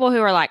 because people who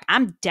are like,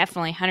 I'm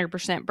definitely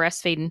 100%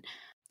 breastfeeding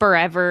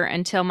forever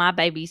until my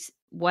baby's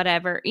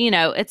whatever,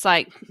 it's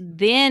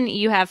then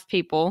you have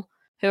people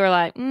who are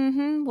like,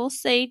 we'll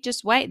see,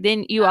 just wait.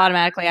 Then you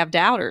automatically have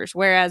doubters.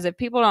 Whereas if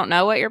people don't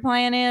know what your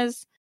plan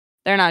is,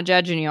 they're not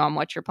judging you on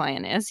what your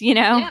plan is,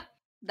 Yeah,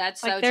 that's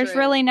so true. There's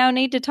really no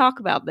need to talk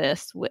about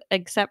this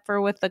except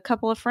for with a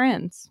couple of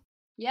friends.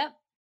 Yep.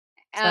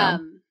 So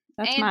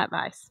that's my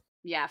advice.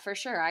 Yeah, for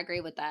sure. I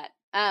agree with that.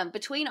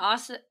 Between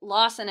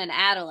Lawson and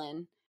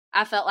Adeline,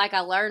 I felt like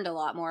I learned a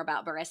lot more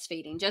about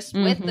breastfeeding just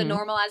with the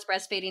normalized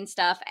breastfeeding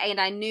stuff. And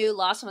I knew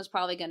Lawson was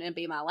probably going to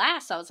be my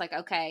last. So I was like,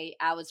 okay,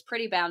 I was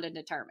pretty bound and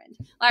determined.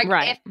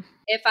 Right.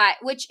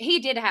 Which he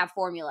did have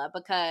formula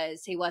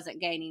because he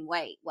wasn't gaining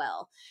weight.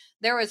 Well,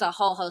 there was a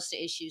whole host of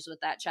issues with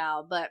that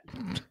child, but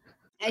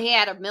he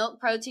had a milk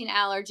protein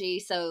allergy.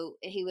 So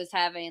he was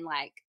having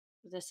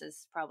this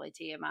is probably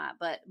TMI,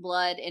 but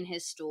blood in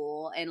his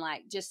stool, and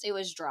like just it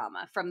was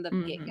drama from the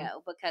get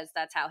go because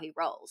that's how he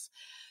rolls.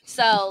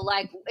 So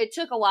like it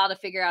took a while to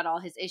figure out all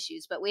his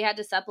issues, but we had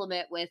to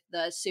supplement with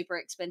the super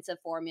expensive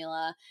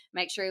formula,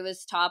 make sure he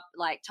was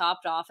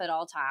topped off at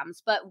all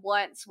times. But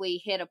once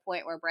we hit a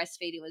point where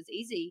breastfeeding was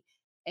easy,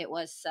 it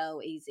was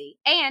so easy.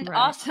 And Right.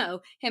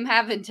 also him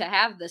having to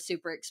have the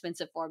super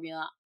expensive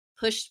formula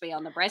pushed me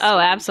on the breastfeeding Oh,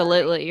 journey.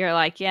 absolutely. You're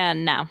like, yeah,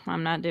 no,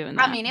 I'm not doing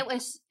that. I mean, it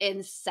was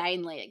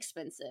insanely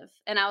expensive.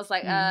 And I was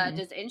like,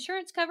 does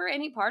insurance cover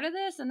any part of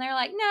this? And they're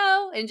like,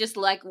 no, and just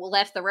like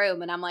left the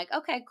room. And I'm like,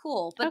 okay,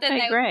 cool. But then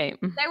Okay, great.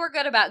 they were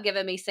good about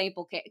giving me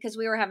sample kit because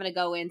we were having to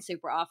go in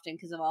super often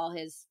because of all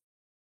his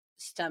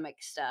stomach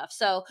stuff.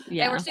 So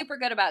they were super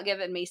good about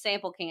giving me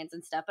sample cans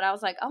and stuff. But I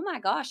was like, oh my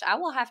gosh, I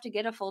will have to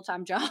get a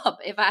full-time job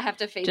if I have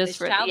to feed Just this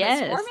for- child yes.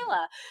 this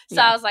formula. So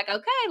Yeah. I was like,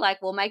 okay,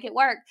 like we'll make it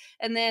work.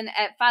 And then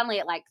finally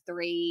at like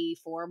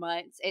 3-4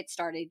 months, it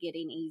started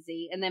getting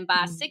easy. And then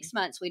by 6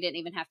 months, we didn't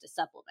even have to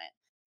supplement.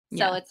 So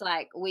Yeah. it's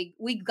like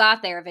we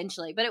got there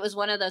eventually. But it was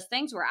one of those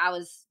things where I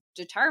was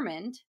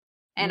determined.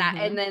 And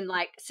and then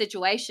like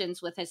situations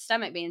with his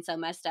stomach being so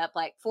messed up,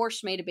 like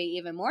forced me to be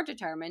even more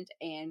determined,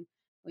 and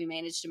we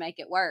managed to make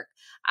it work.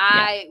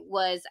 I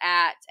was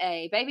at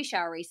a baby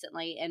shower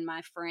recently, and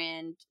my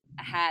friend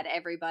had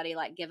everybody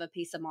like give a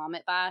piece of mom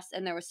advice.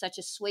 And there was such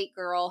a sweet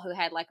girl who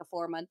had like a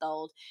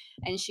 4-month-old,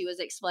 and she was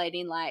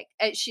explaining like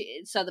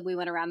so that we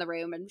went around the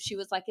room, and she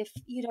was like, if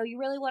you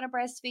really want to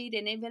breastfeed,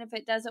 and even if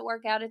it doesn't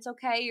work out, it's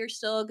okay. You're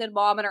still a good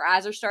mom. And her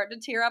eyes are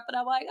starting to tear up, and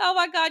I'm like, oh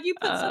my God, you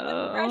put so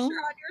much pressure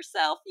on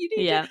yourself. You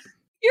need to.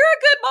 You're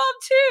a good mom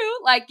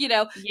too. Like, you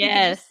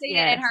can just see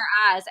it in her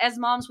eyes. As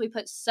moms, we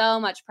put so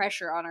much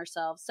pressure on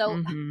ourselves.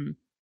 So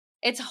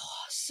it's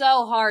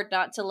so hard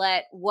not to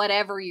let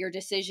whatever your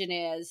decision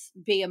is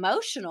be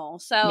emotional.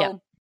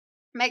 So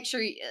make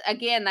sure,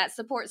 again, that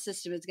support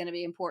system is going to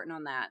be important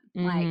on that.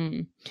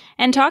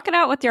 And talk it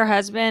out with your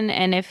husband.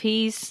 And if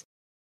he's,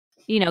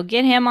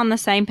 get him on the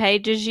same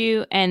page as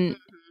you and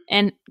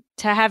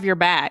to have your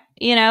back,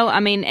 I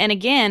mean, and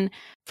again,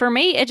 for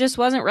me, it just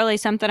wasn't really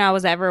something I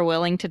was ever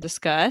willing to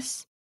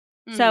discuss.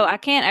 So I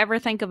can't ever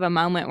think of a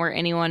moment where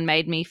anyone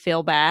made me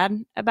feel bad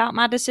about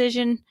my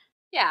decision.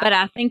 Yeah. But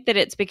I think that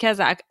it's because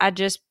I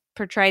just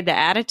portrayed the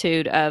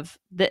attitude of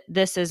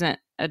this isn't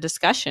a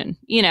discussion,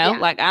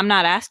 like I'm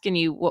not asking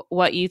you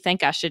what you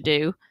think I should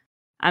do.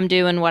 I'm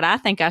doing what I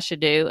think I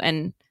should do.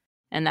 And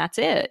that's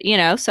it,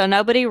 so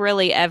nobody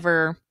really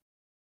ever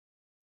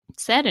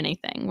said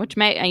anything, which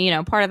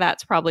may, part of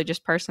that's probably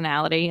just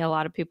personality. A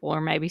lot of people are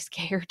maybe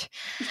scared.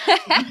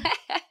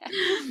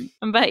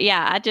 But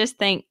yeah, I just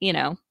think,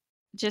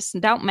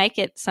 just don't make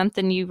it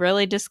something you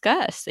really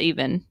discuss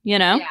even,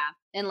 Yeah.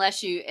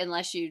 Unless you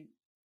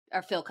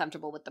feel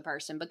comfortable with the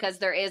person, because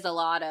there is a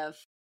lot of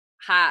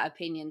high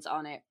opinions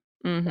on it.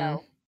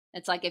 So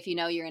it's like, if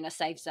you're in a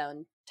safe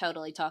zone,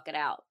 totally talk it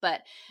out.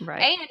 But,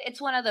 and it's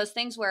one of those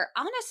things where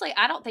honestly,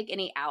 I don't think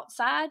any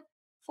outside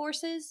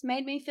forces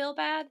made me feel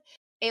bad.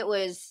 It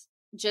was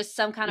just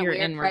some kind of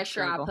weird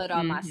pressure I put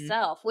on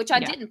myself, which I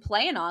didn't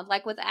plan on.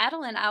 Like with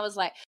Adeline, I was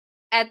like,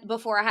 I'm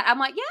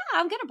like, yeah,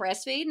 I'm going to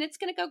breastfeed and it's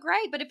going to go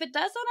great. But if it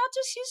doesn't, I'll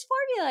just use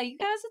formula. You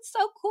guys, it's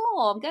so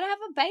cool. I'm going to have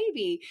a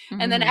baby.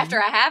 And then after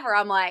I have her,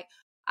 I'm like,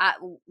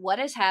 what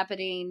is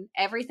happening?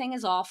 Everything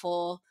is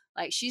awful.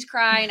 Like, she's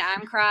crying,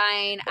 I'm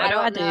crying. I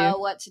don't know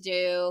what to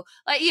do.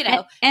 Like,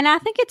 And I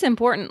think it's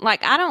important.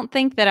 Like, I don't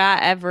think that I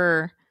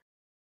ever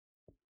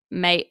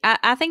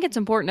I think it's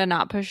important to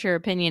not push your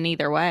opinion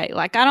either way.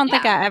 Like, I don't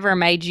think I ever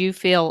made you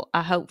feel,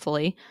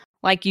 hopefully,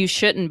 like you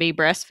shouldn't be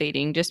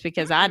breastfeeding just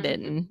because I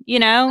didn't,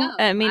 No,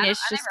 I mean,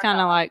 it's just kind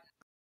of like,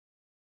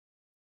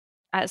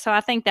 so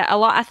I think that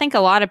I think a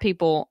lot of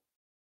people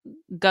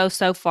go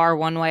so far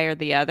one way or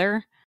the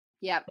other.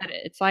 Yeah. But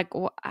it's like,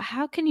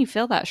 how can you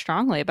feel that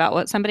strongly about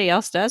what somebody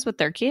else does with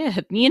their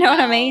kid? You know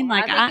what I mean?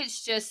 Like, I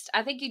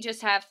think you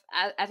just have,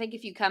 I think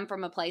if you come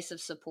from a place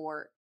of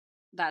support,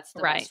 that's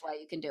the best way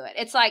you can do it.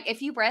 It's like,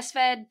 if you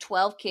breastfed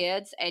 12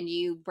 kids and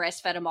you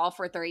breastfed them all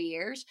for 3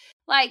 years,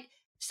 like,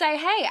 say,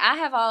 hey, I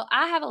have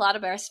a lot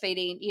of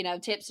breastfeeding,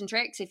 tips and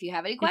tricks. If you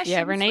have any questions, if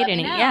you ever need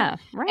any,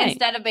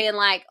 Instead of being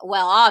like,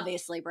 well,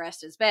 obviously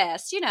breast is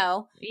best,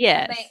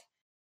 Yes.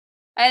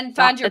 And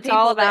find your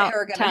people that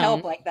are going to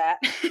help like that.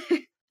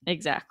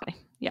 Exactly.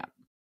 Yeah.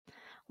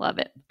 Love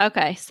it.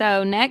 Okay.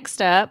 So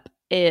next up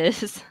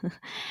is, and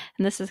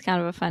this is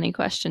kind of a funny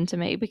question to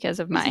me because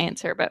of my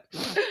answer, but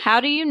how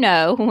do you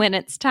know when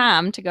it's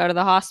time to go to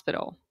the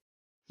hospital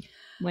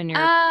when you're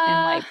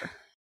in labor?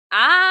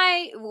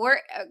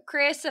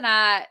 Chris and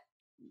I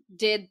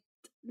did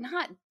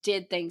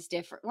things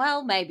different.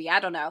 Well, maybe, I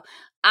don't know.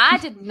 I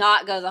did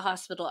not go to the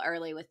hospital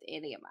early with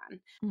any of mine.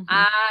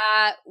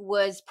 I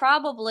was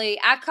probably,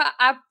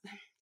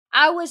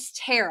 I was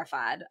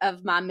terrified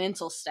of my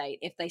mental state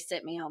if they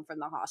sent me home from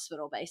the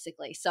hospital,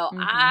 basically. So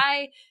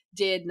I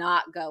did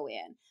not go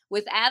in.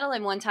 With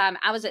Adeline, one time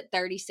I was at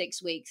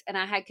 36 weeks and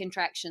I had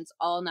contractions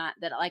all night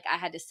that like I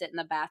had to sit in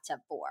the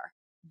bathtub for.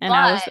 And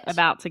I was But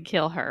about to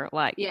kill her.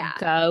 Like, yeah,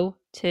 go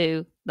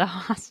to the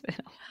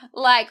hospital.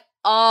 like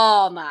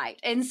all night.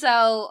 And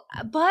so,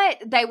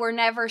 but they were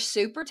never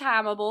super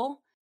timeable.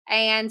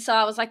 And so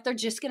I was like, they're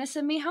just going to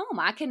send me home.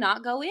 I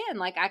cannot go in.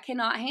 Like, I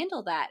cannot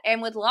handle that.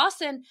 And with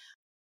Lawson,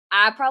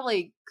 I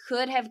probably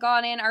could have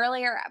gone in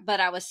earlier, but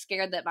I was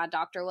scared that my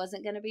doctor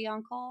wasn't going to be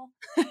on call.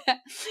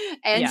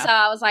 And Yeah. so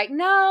I was like,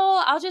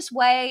 no, I'll just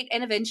wait.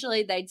 And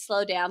eventually they'd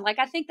slow down. Like,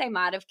 I think they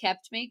might have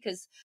kept me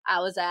because I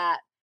was at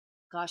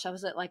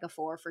like a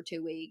 4 for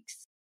 2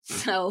 weeks.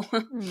 So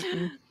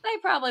they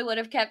probably would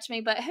have kept me,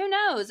 but who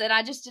knows? And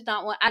I just did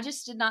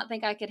not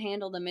think I could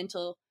handle the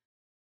mental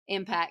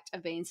impact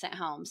of being sent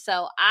home.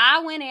 So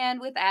I went in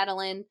with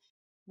Adeline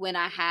when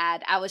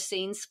I was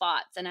seeing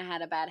spots and I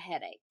had a bad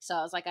headache. So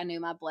I was like, I knew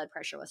my blood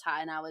pressure was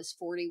high, and I was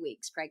 40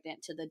 weeks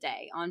pregnant to the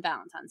day on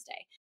Valentine's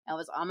Day. I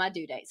was on my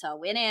due date. So I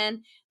went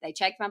in, they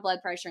checked my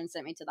blood pressure and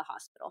sent me to the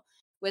hospital.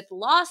 With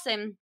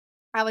Lawson,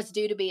 I was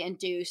due to be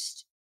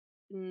induced.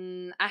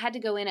 I had to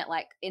go in at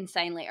like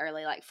insanely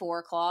early, like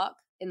 4:00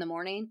 in the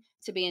morning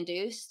to be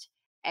induced.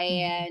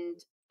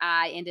 And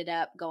I ended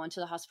up going to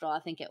the hospital, I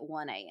think at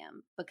 1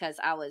 a.m. because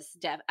I was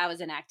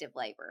in active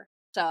labor.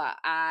 So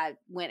I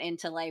went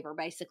into labor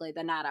basically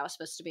the night I was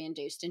supposed to be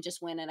induced, and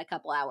just went in a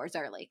couple hours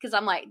early because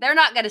I'm like, they're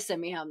not going to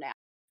send me home now.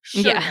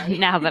 Yeah, Surely.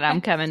 now that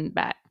I'm coming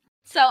back.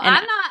 So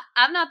And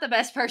I'm not the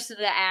best person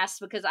to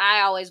ask because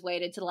I always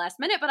waited to the last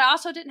minute, but I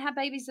also didn't have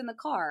babies in the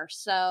car.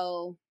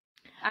 So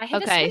I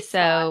hit a okay, sweet spot.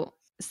 so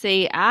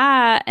see,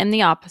 I am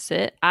the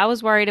opposite. I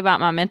was worried about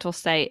my mental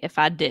state if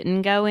I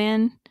didn't go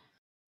in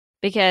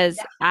because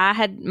I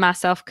had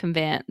myself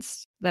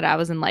convinced that I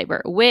was in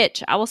labor,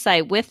 which I will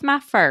say with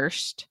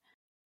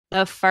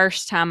the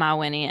first time I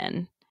went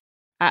in,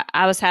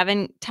 I was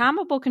having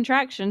timeable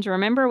contractions.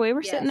 Remember, we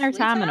were sitting there We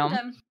timing timed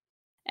them,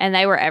 and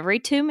they were every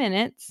 2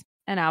 minutes.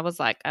 And I was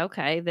like,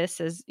 okay, this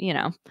is,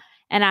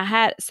 and I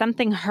had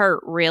something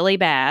hurt really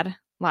bad.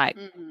 Like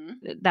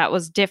that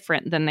was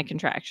different than the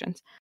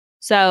contractions.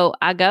 So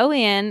I go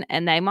in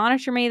and they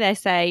monitor me. They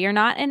say, you're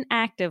not in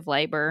active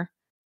labor.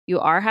 You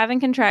are having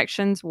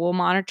contractions. We'll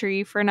monitor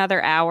you for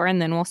another hour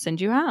and then we'll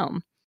send you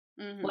home.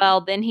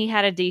 Well, then he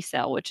had a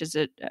decel, which is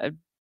a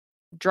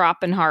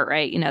drop in heart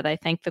rate. They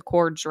think the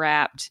cord's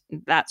wrapped,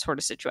 that sort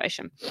of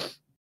situation.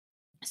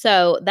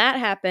 So that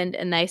happened,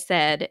 and they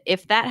said,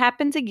 if that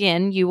happens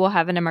again, you will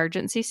have an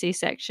emergency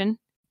C-section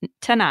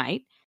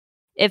tonight.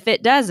 If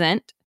it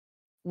doesn't,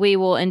 we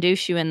will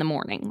induce you in the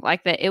morning.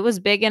 Like that, it was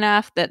big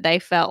enough that they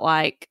felt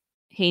like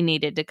he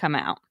needed to come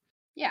out.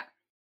 Yeah.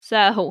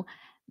 So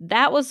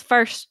that was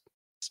first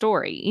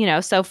story,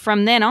 So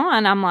from then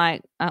on, I'm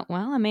like,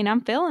 well, I mean,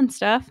 I'm feeling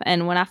stuff.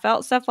 And when I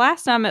felt stuff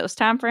last time, it was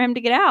time for him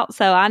to get out.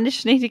 So I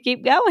just need to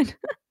keep going.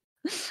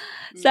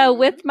 So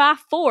with my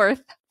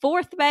fourth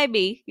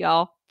baby,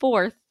 y'all,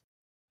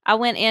 I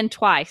went in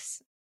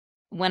twice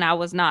when I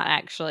was not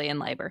actually in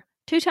labor.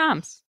 2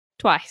 times,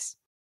 twice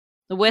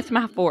with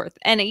my fourth.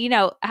 And,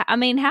 I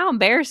mean, how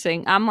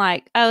embarrassing. I'm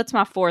like, oh, it's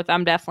my fourth.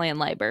 I'm definitely in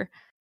labor.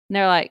 And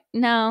they're like,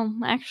 no,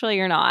 actually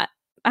you're not.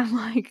 I'm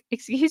like,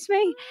 excuse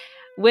me?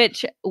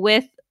 Which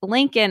with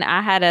Lincoln,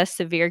 I had a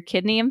severe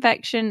kidney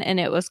infection and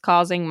it was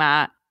causing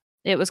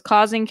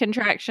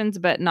contractions,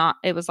 but not,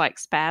 it was like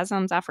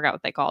spasms. I forgot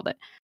what they called it.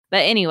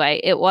 But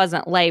anyway, it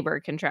wasn't labor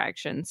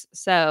contractions.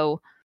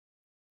 So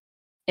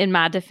in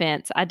my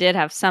defense, I did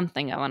have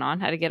something going on.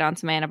 Had to get on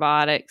some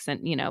antibiotics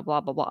and,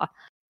 blah, blah, blah.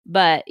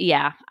 But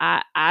yeah,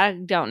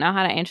 I don't know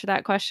how to answer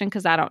that question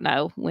because I don't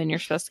know when you're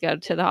supposed to go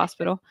to the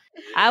hospital.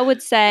 I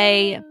would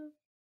say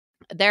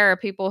there are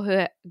people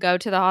who go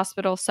to the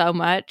hospital so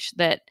much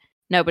that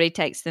nobody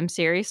takes them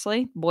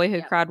seriously. Boy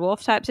who cried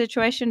wolf type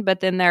situation. But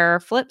then there are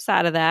a flip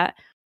side of that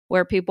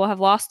where people have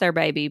lost their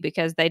baby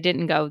because they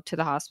didn't go to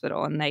the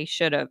hospital and they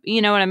should have.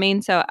 You know what I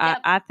mean? So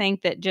I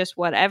think that just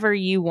whatever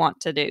you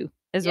want to do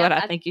is what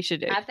I think you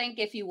should do. I think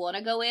if you want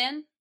to go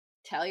in,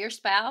 tell your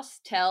spouse,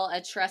 tell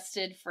a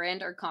trusted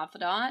friend or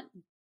confidant.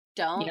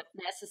 Don't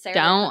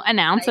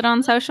announce it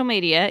on social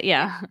media.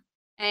 Yeah.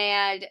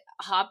 And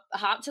hop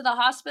to the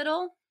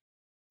hospital.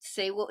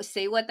 See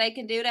what they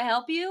can do to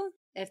help you.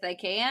 If they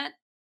can't,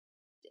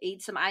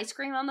 eat some ice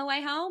cream on the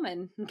way home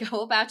and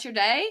go about your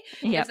day.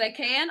 If they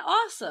can,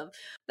 awesome.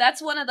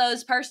 That's one of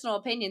those personal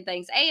opinion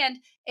things. And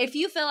if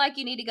you feel like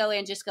you need to go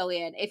in, just go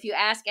in. If you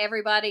ask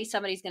everybody,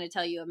 somebody's going to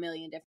tell you a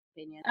million different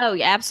opinions. Oh,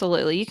 yeah,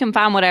 absolutely. You can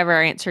find whatever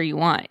answer you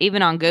want,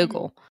 even on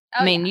Google.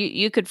 I mean,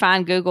 you could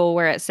find Google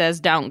where it says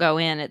don't go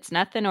in, it's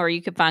nothing, or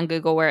you could find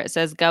Google where it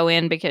says go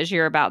in because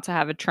you're about to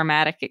have a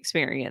traumatic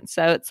experience.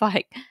 So it's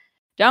like,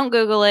 don't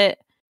Google it.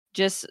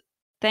 Just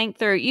think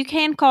through. You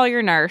can call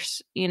your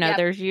nurse.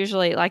 There's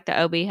usually like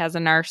the OB has a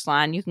nurse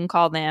line. You can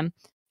call them.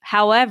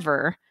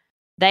 However,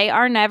 they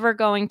are never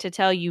going to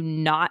tell you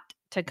not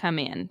to come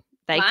in.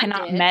 They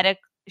cannot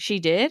She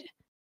did?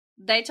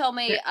 They told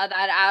me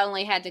that I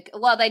only had to.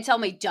 Well, they told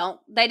me don't.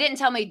 They didn't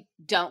tell me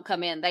don't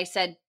come in.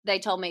 They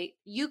told me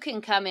you can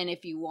come in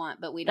if you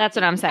want, but we don't. That's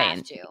what I'm saying.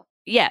 Have to.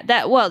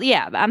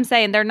 Yeah. I'm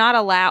saying they're not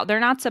allowed.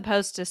 They're not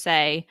supposed to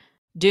say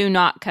do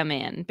not come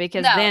in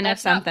because then if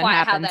something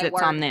happens,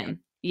 it's on them.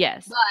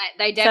 Yes. But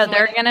they So definitely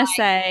they're were going to like,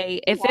 say, "You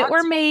if it want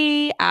were to?"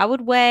 me, I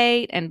would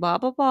wait and blah,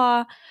 blah,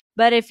 blah.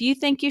 But if you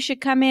think you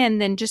should come in,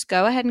 then just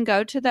go ahead and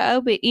go to the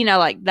OB. You know,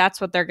 like that's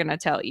what they're going to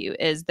tell you,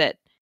 is that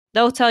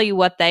they'll tell you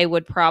what they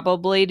would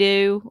probably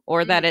do,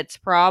 or that Mhm. it's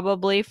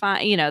probably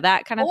fine, you know,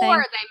 that kind of Or thing.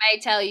 they may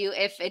tell you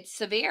if it's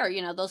severe,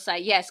 they'll say,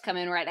 "Yes, come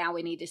in right now.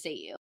 We need to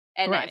see you."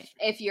 And Right.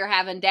 if you're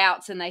having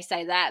doubts and they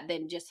say that,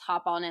 then just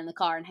hop on in the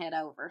car and head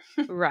over.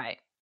 Right.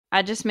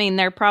 I just mean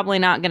they're probably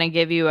not going to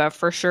give you a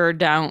for sure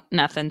don't,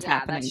 nothing's Yeah,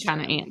 happening that's kind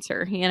of true.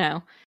 answer, you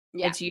know.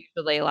 Yeah. It's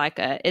usually like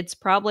it's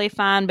probably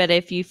fine, but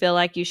if you feel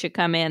like you should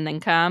come in, then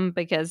come,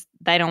 because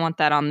they don't want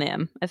that on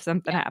them if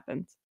something Yeah.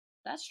 happens.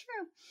 That's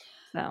true.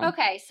 So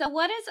Okay, so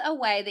what is a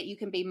way that you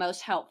can be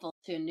most helpful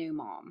to a new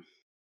mom?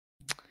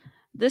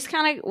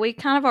 we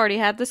kind of already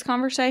had this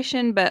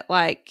conversation, but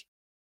like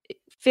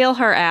feel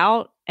her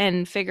out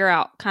and figure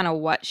out kind of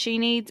what she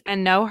needs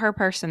and know her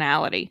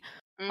personality.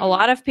 A Mhm.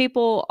 lot of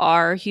people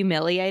are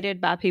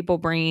humiliated by people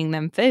bringing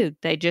them food.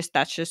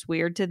 That's just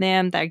weird to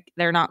them.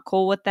 They're not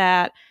cool with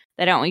that.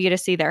 They don't want you to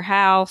see their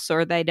house,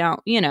 or they don't,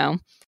 you know.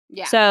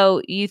 Yeah.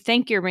 So you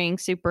think you're being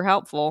super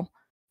helpful,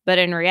 but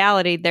in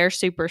reality, they're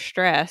super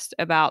stressed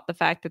about the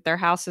fact that their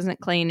house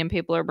isn't clean and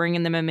people are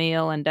bringing them a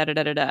meal and da da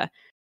da da da.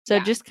 So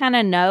Yeah. just kind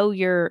of know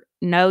your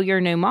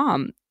new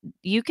mom.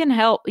 You can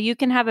help. You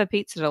can have a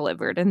pizza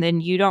delivered, and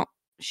then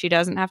she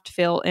doesn't have to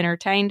feel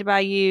entertained by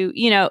you,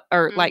 you know,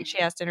 or like Mhm.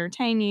 she has to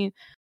entertain you.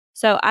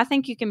 So I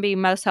think you can be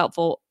most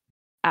helpful.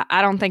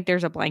 I don't think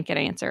there's a blanket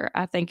answer.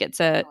 I think it's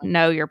a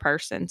know your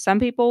person. Some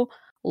people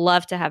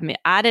love to have me.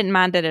 I didn't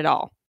mind it at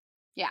all.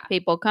 Yeah.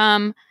 People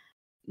come,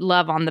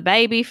 love on the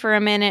baby for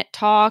a minute,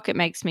 talk. It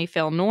makes me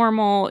feel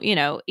normal, you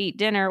know, eat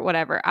dinner,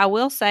 whatever. I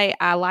will say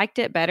I liked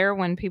it better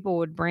when people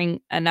would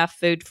bring enough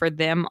food for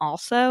them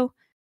also.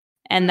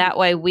 And Hmm. that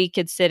way we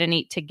could sit and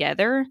eat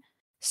together,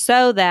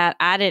 so that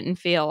I didn't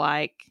feel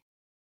like,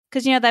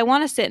 because, you know, they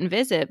want to sit and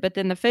visit, but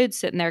then the food's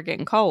sitting there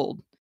getting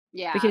cold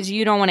Yeah. because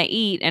you don't want to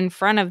eat in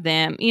front of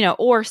them, you know,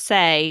 or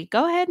say,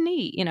 go ahead and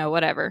eat, you know,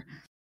 whatever.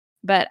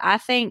 But I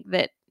think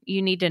that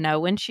you need to know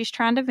when she's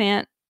trying to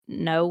vent,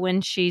 know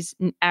when she's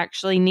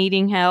actually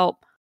needing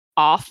help,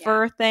 Yeah.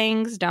 offer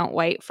things. Don't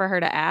wait for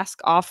her to ask.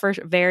 Offer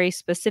very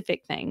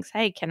specific things.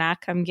 Hey, can I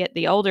come get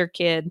the older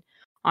kid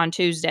on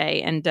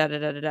Tuesday? And da da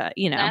da da da,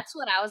 you know. That's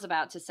what I was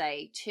about to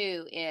say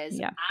too, is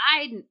Yeah.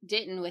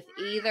 didn't with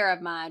either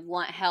of mine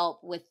want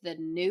help with the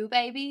new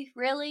baby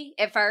really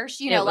at first,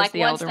 It was like the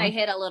once older they one.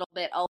 hit a little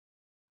bit old,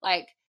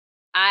 like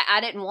I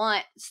didn't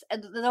want,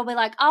 they'll be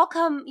like, I'll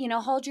come,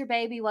 hold your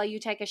baby while you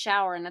take a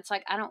shower. And it's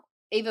like, I don't,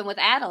 even with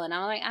Adeline,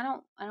 I'm like, I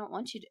don't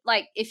want you to,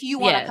 like, if you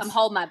want to come Yes.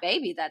 hold my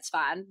baby, that's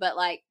fine. But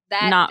like,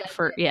 that Not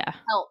for, doesn't yeah.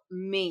 help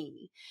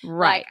me.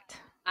 Like,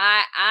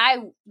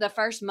 Right. the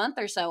first month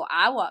or so,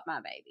 I want my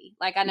baby.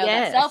 Like, I know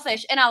that's Yes.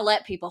 selfish and I'll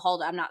let people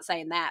hold it. I'm not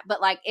saying that,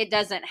 but like, it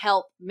doesn't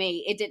help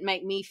me. It didn't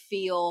make me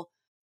feel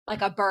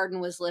like a burden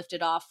was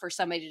lifted off for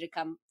somebody to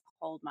come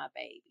hold my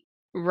baby.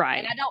 And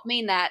Right. I don't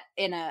mean that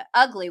in a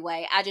ugly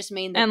way. I just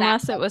mean that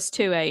Unless it was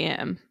 2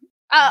 a.m.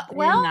 Then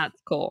well,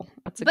 that's cool.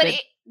 That's a but good,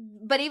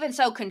 but even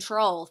so,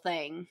 control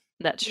thing.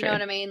 that's You know true.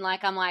 what I mean?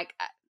 Like, I'm like,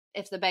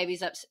 if the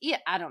baby's up, yeah,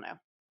 I don't know.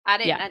 I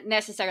Yeah. didn't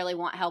necessarily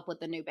want help with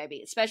the new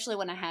baby, especially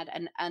when I had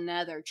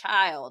another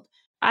child.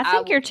 I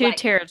think you're too like,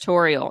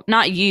 territorial.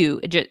 Not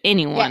you, just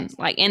anyone. yes,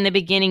 Like in the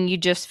beginning, you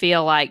just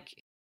feel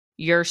like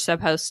you're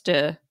supposed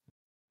to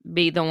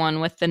be the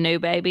one with the new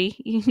baby,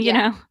 you yeah.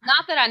 know?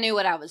 Not that I knew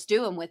what I was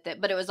doing with it,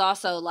 but it was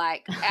also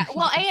like,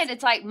 well, Yes. and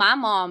it's like my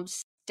mom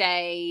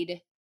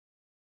stayed.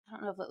 I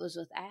don't know if it was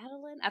with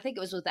Adeline. I think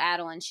it was with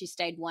Adeline. She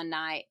stayed one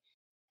night,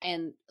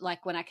 and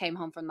like when I came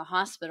home from the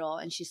hospital,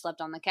 and she slept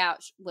on the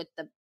couch with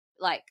the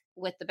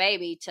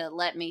baby to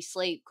let me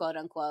sleep, quote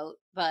unquote.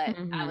 But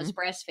I was Mhm.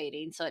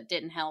 breastfeeding, so it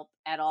didn't help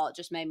at all. It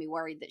just made me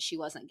worried that she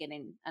wasn't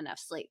getting enough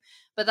sleep.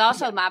 But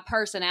also, Yeah. my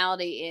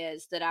personality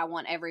is that I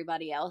want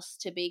everybody else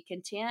to be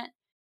content.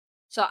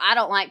 So I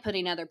don't like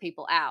putting other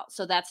people out.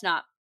 So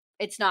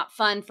it's not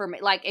fun for me.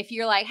 Like, if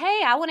you're like,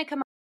 hey, I want to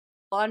come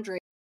laundry,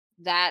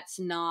 that's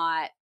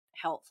not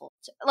helpful.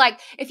 Like,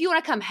 if you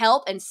want to come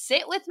help and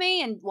sit with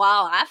me and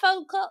while I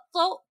fold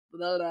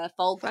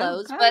Phone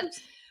clothes, calls.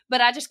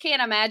 but I just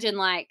can't imagine,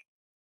 like,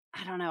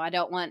 I don't know. I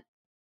don't want,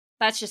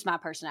 that's just my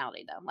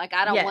personality though. Like,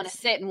 I don't want to Yes.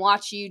 sit and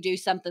watch you do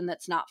something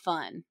that's not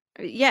fun.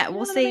 Yeah, You know well,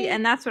 what I see, mean?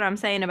 and that's what I'm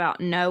saying about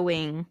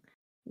knowing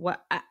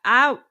what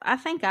I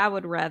think I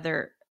would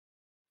rather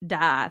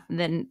die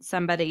than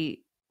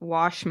somebody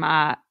wash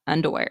my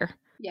underwear.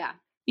 Yeah.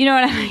 You know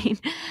what I mean?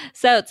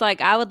 So it's like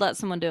I would let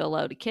someone do a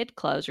load of kid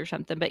clothes or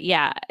something. But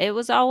yeah, it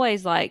was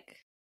always like,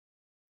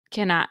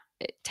 can I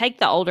take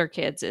the older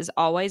kids is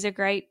always a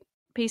great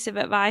piece of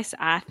advice,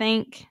 I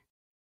think.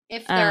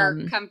 If they're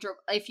Um, comfortable,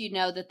 if you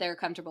know that they're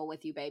comfortable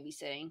with you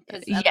babysitting,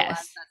 because otherwise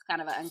yes. that's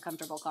kind of an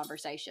uncomfortable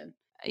conversation.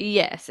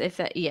 Yes, if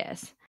that,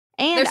 yes.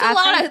 And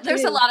I think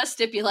There's a too, lot of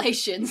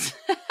stipulations.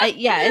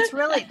 yeah, it's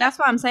really, that's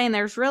why I'm saying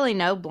there's really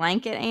no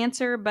blanket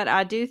answer, but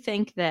I do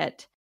think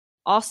that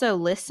also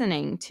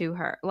listening to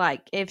her,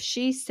 like if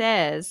she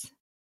says,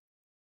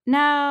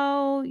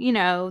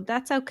 no,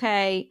 that's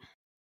okay.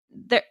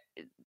 There,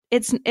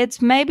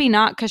 it's maybe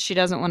not because she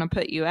doesn't want to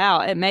put you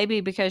out. It may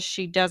be because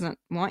she doesn't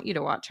want you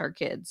to watch her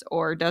kids,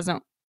 or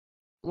doesn't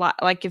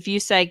like if you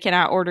say, "Can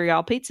I order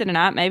y'all pizza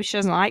tonight?" Maybe she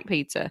doesn't like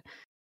pizza,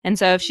 and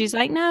so if she's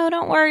like, "No,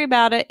 don't worry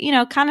about it,"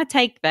 kind of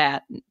take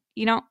that.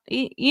 You know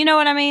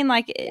what I mean?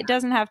 Like it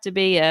doesn't have to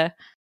be I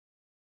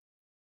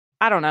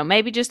don't know,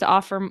 maybe just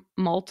offer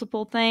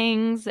multiple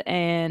things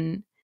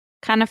and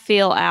kind of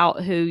feel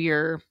out who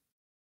you're.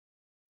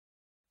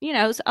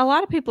 A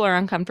lot of people are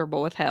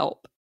uncomfortable with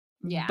help.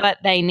 Yeah. But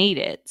they need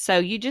it. So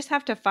you just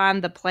have to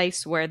find the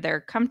place where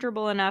they're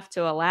comfortable enough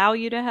to allow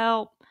you to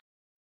help,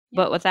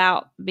 but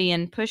without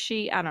being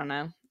pushy. I don't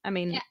know. I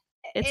mean,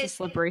 it's a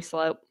slippery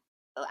slope.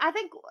 I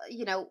think,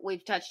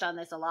 we've touched on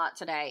this a lot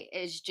today,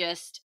 is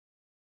just,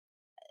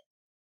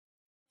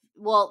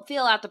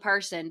 feel out the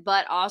person,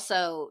 but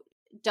also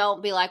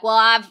don't be like, well,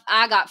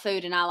 I got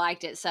food and I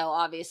liked it, so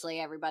obviously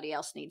everybody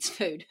else needs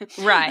food.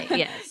 Right,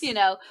 yes.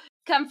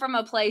 Come from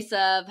a place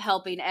of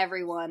helping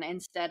everyone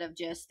instead of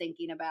just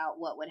thinking about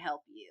what would help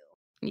you.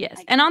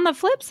 Yes. And on the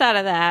flip side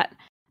of that,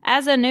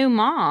 as a new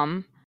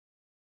mom,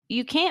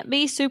 you can't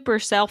be super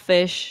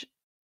selfish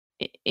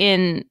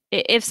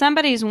if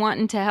somebody's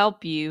wanting to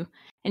help you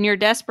and you're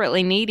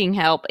desperately needing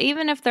help,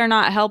 even if they're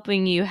not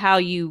helping you how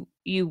you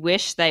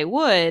wish they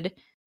would,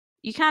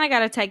 you kind of got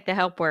to take the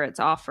help where it's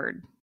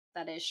offered.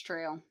 That is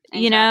true.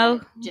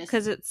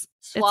 Because it's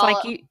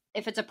like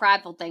if it's a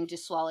prideful thing,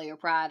 just swallow your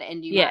pride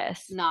and you might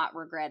not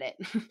regret it.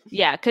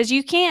 Yeah, because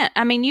you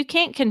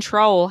can't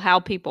control how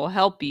people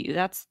help you.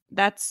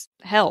 That's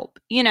help,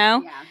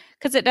 Yeah.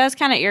 Because it does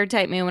kind of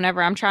irritate me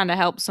whenever I'm trying to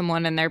help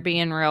someone and they're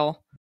being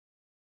real.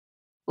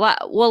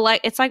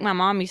 Like it's like my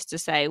mom used to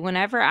say,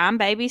 whenever I'm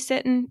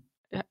babysitting,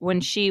 when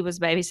she was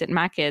babysitting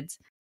my kids,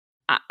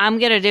 I'm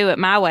going to do it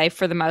my way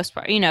for the most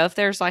part. If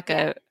there's like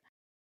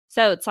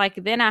so it's like,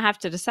 then I have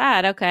to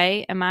decide,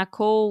 okay, am I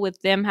cool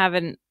with them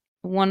having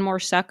one more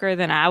sucker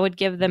than I would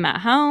give them at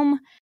home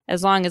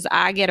as long as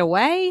I get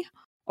away?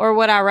 Or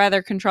would I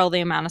rather control the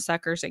amount of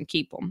suckers and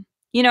keep them?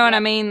 You know what I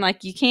mean?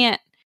 Like you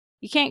can't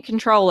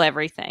control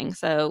everything.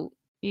 So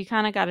you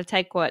kind of got to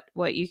take what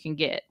you can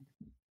get.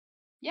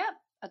 Yep.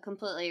 I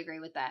completely agree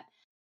with that.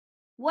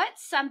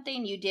 What's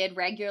something you did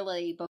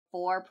regularly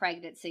before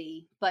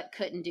pregnancy but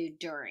couldn't do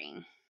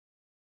during?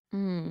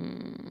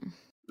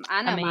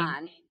 I know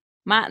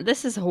mine.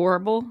 This is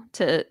horrible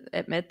to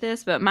admit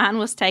this, but mine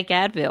was take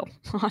Advil,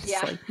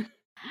 honestly.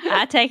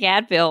 Yeah. I take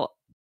Advil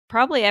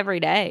probably every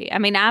day. I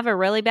mean, I have a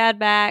really bad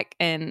back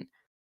and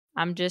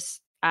I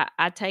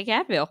take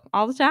Advil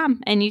all the time,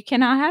 and you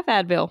cannot have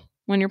Advil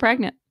when you're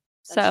pregnant.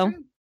 That's so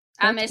true.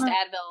 I missed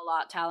Advil a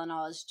lot.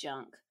 Tylenol is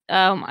junk.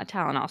 Oh, my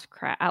Tylenol's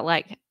crap.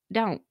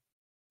 Don't.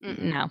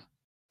 No.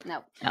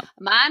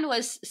 Mine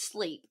was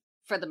sleep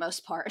for the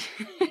most part.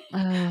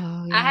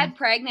 Oh, yeah. I had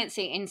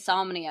pregnancy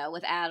insomnia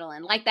with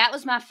Adeline. Like that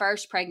was my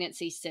first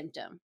pregnancy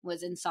symptom,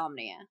 was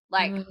insomnia.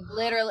 Like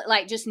literally,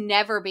 like just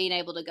never being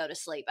able to go to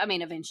sleep. I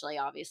mean, eventually,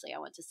 obviously I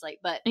went to sleep,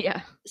 but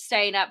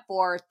staying up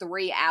for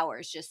 3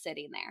 hours just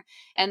sitting there.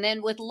 And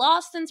then with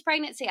Lawson's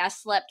pregnancy, I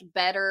slept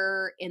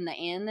better in the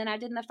end than I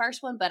did in the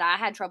first one, but I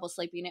had trouble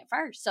sleeping at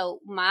first. So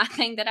my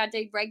thing that I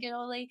did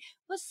regularly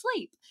was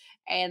sleep.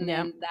 And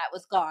then that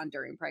was gone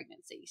during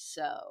pregnancy.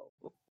 So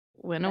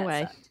went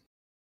away.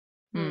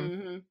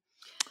 Mm-hmm.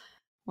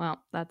 Well,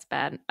 that's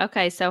bad.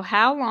 Okay, so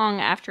how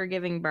long after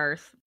giving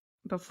birth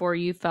before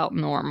you felt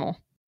normal?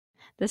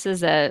 This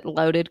is a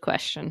loaded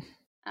question.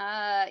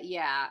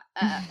 Yeah.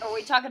 Are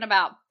we talking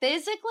about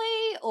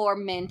physically or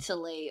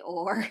mentally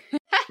or?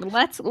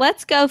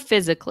 Let's go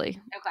physically.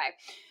 Okay.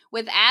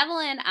 With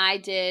Adeline,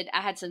 I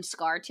had some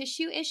scar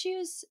tissue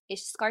issues.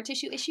 Scar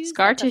tissue issues?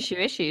 Scar tissue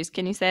issues.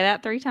 Can you say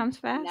that 3 times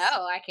fast? No,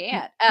 I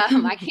can't.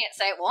 I can't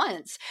say it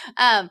once.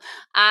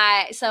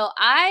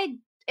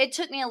 It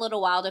took me a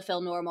little while to feel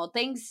normal.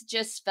 Things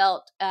just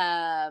felt,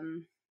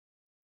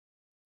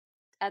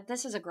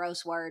 this is a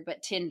gross word,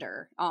 but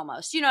tender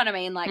almost. You know what I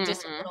mean? Like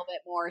just a little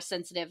bit more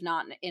sensitive,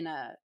 not in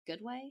a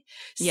good way.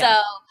 Yeah.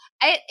 So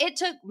it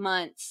took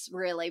months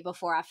really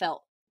before I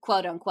felt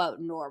quote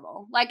unquote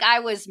normal. Like I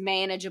was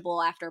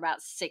manageable after about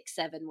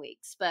 6-7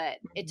 weeks, but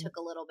it took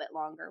a little bit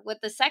longer. With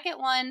the second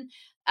one,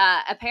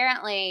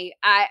 apparently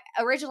I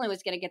originally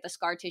was going to get the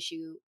scar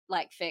tissue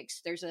like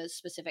fixed. There's a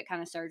specific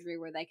kind of surgery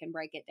where they can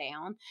break it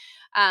down.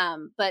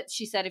 But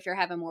she said, if you're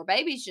having more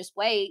babies, just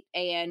wait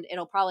and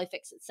it'll probably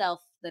fix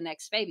itself the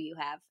next baby you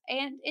have.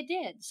 And it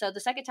did. So the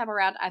second time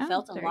around, I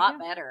felt a lot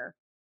better,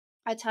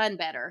 a ton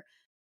better,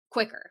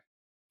 quicker.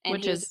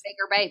 And he was a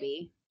bigger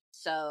baby.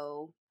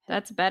 So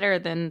that's better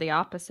than the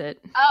opposite.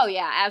 Oh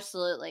yeah,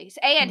 absolutely.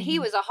 And he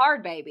was a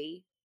hard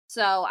baby.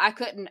 So I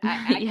couldn't,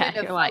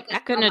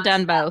 I couldn't have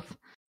done both.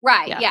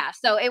 Right. Yeah.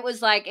 So it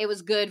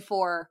was good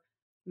for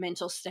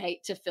mental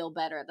state to feel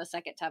better the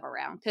second time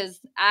around. Cause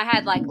I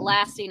had like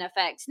lasting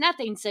effects,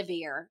 nothing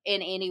severe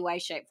in any way,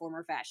 shape, form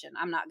or fashion.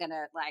 I'm not going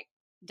to like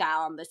die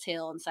on this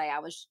hill and say I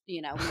was,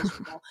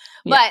 miserable,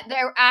 but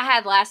I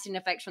had lasting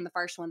effects from the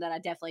first one that I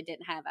definitely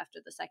didn't have after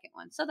the second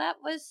one. So that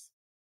was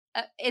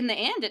in the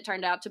end, it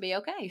turned out to be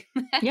okay.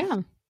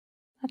 Yeah,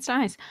 that's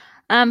nice.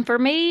 For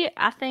me,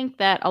 I think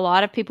that a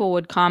lot of people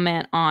would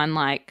comment on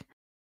like,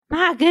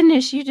 my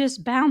goodness, you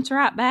just bounce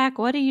right back.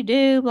 What do you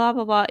do? Blah,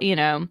 blah, blah,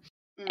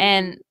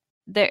 and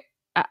there,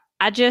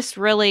 I just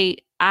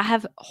really, I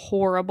have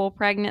horrible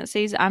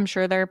pregnancies. I'm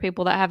sure there are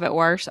people that have it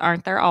worse,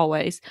 aren't there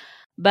always?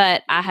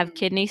 But I have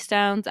kidney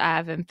stones. I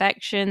have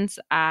infections.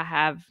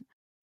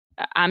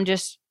 I'm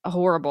just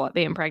horrible at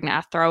being pregnant.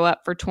 I throw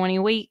up for 20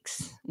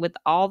 weeks with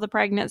all the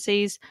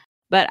pregnancies,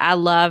 but I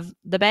love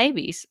the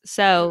babies.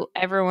 So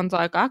everyone's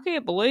like, I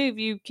can't believe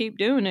you keep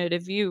doing it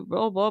if you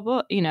blah, blah,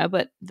 blah,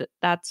 but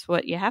that's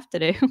what you have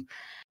to do.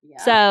 Yeah.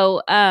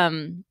 So,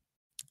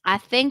 I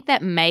think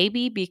that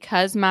maybe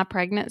because my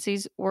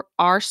pregnancies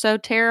are so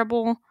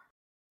terrible,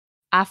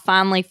 I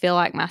finally feel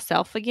like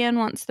myself again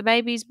once the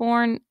baby's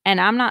born.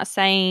 And I'm not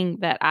saying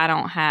that I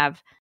don't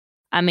have,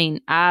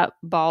 I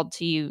bawled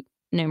to you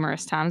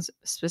numerous times,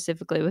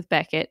 specifically with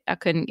Beckett. I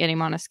couldn't get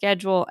him on a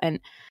schedule. And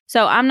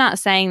so I'm not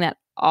saying that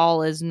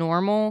all is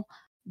normal,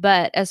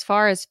 but as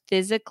far as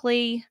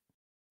physically,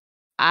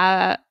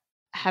 I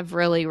have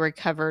really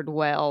recovered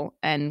well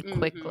and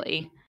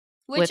quickly.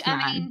 Which, with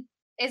mine.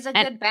 is a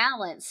And- good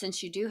balance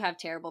since you do have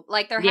terrible,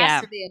 like there Yeah.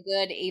 has to be a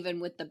good even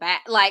with the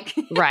bad, like.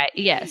 Right.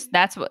 Yes.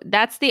 That's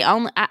the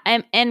only,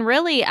 and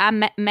really,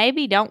 I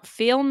maybe don't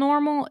feel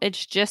normal.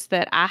 It's just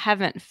that I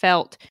haven't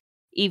felt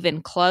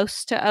even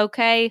close to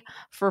okay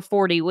for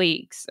 40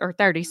 weeks or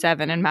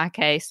 37 in my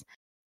case.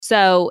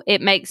 So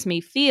it makes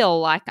me feel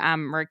like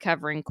I'm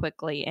recovering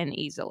quickly and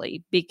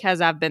easily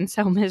because I've been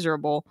so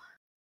miserable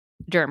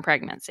during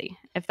pregnancy,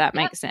 if that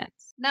makes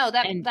sense. No,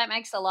 that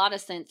makes a lot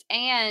of sense.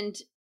 And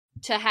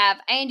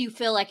you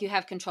feel like you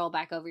have control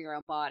back over your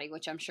own body,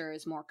 which I'm sure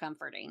is more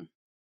comforting.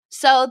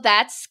 So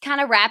that's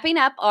kind of wrapping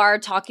up our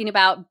talking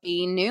about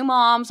being new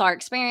moms, our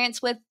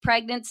experience with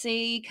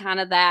pregnancy, kind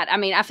of that.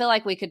 I feel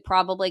like we could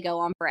probably go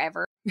on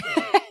forever.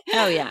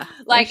 Oh, yeah.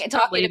 Like There's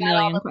talking probably a about all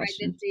million the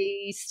questions.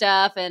 pregnancy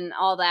stuff and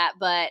all that.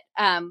 But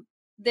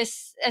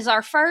this is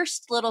our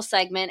first little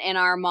segment in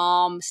our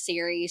mom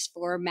series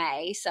for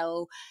May.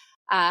 So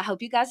I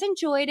hope you guys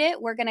enjoyed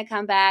it. We're going to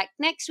come back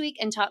next week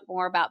and talk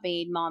more about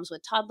being moms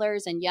with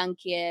toddlers and young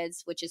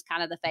kids, which is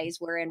kind of the phase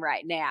we're in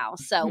right now.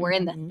 So we're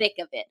in the thick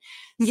of it.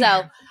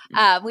 Yeah.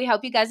 So we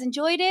hope you guys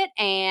enjoyed it,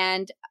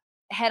 and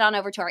head on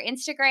over to our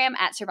Instagram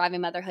at Surviving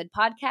Motherhood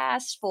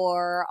Podcast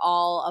for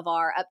all of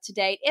our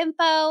up-to-date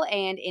info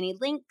and any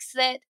links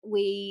that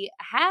we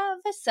have.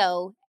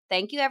 So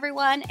thank you,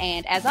 everyone.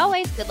 And as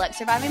always, good luck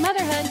surviving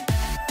motherhood.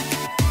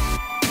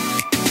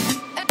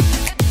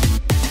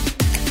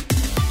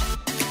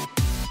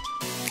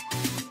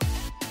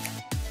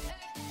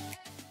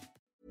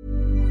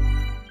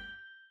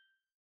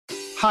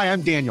 Hi,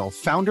 I'm Daniel,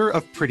 founder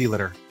of Pretty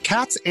Litter.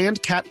 Cats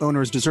and cat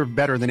owners deserve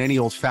better than any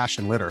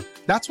old-fashioned litter.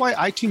 That's why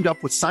I teamed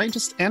up with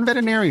scientists and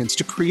veterinarians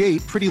to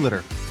create Pretty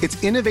Litter.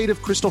 Its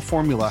innovative crystal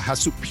formula has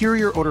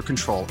superior odor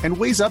control and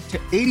weighs up to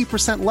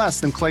 80% less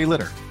than clay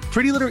litter.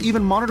 Pretty Litter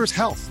even monitors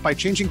health by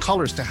changing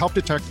colors to help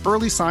detect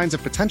early signs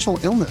of potential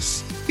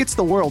illness. It's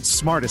the world's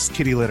smartest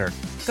kitty litter.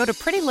 Go to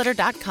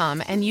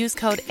prettylitter.com and use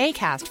code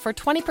ACAST for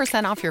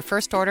 20% off your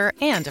first order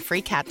and a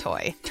free cat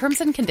toy. Terms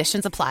and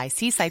conditions apply.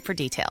 See site for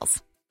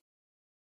details.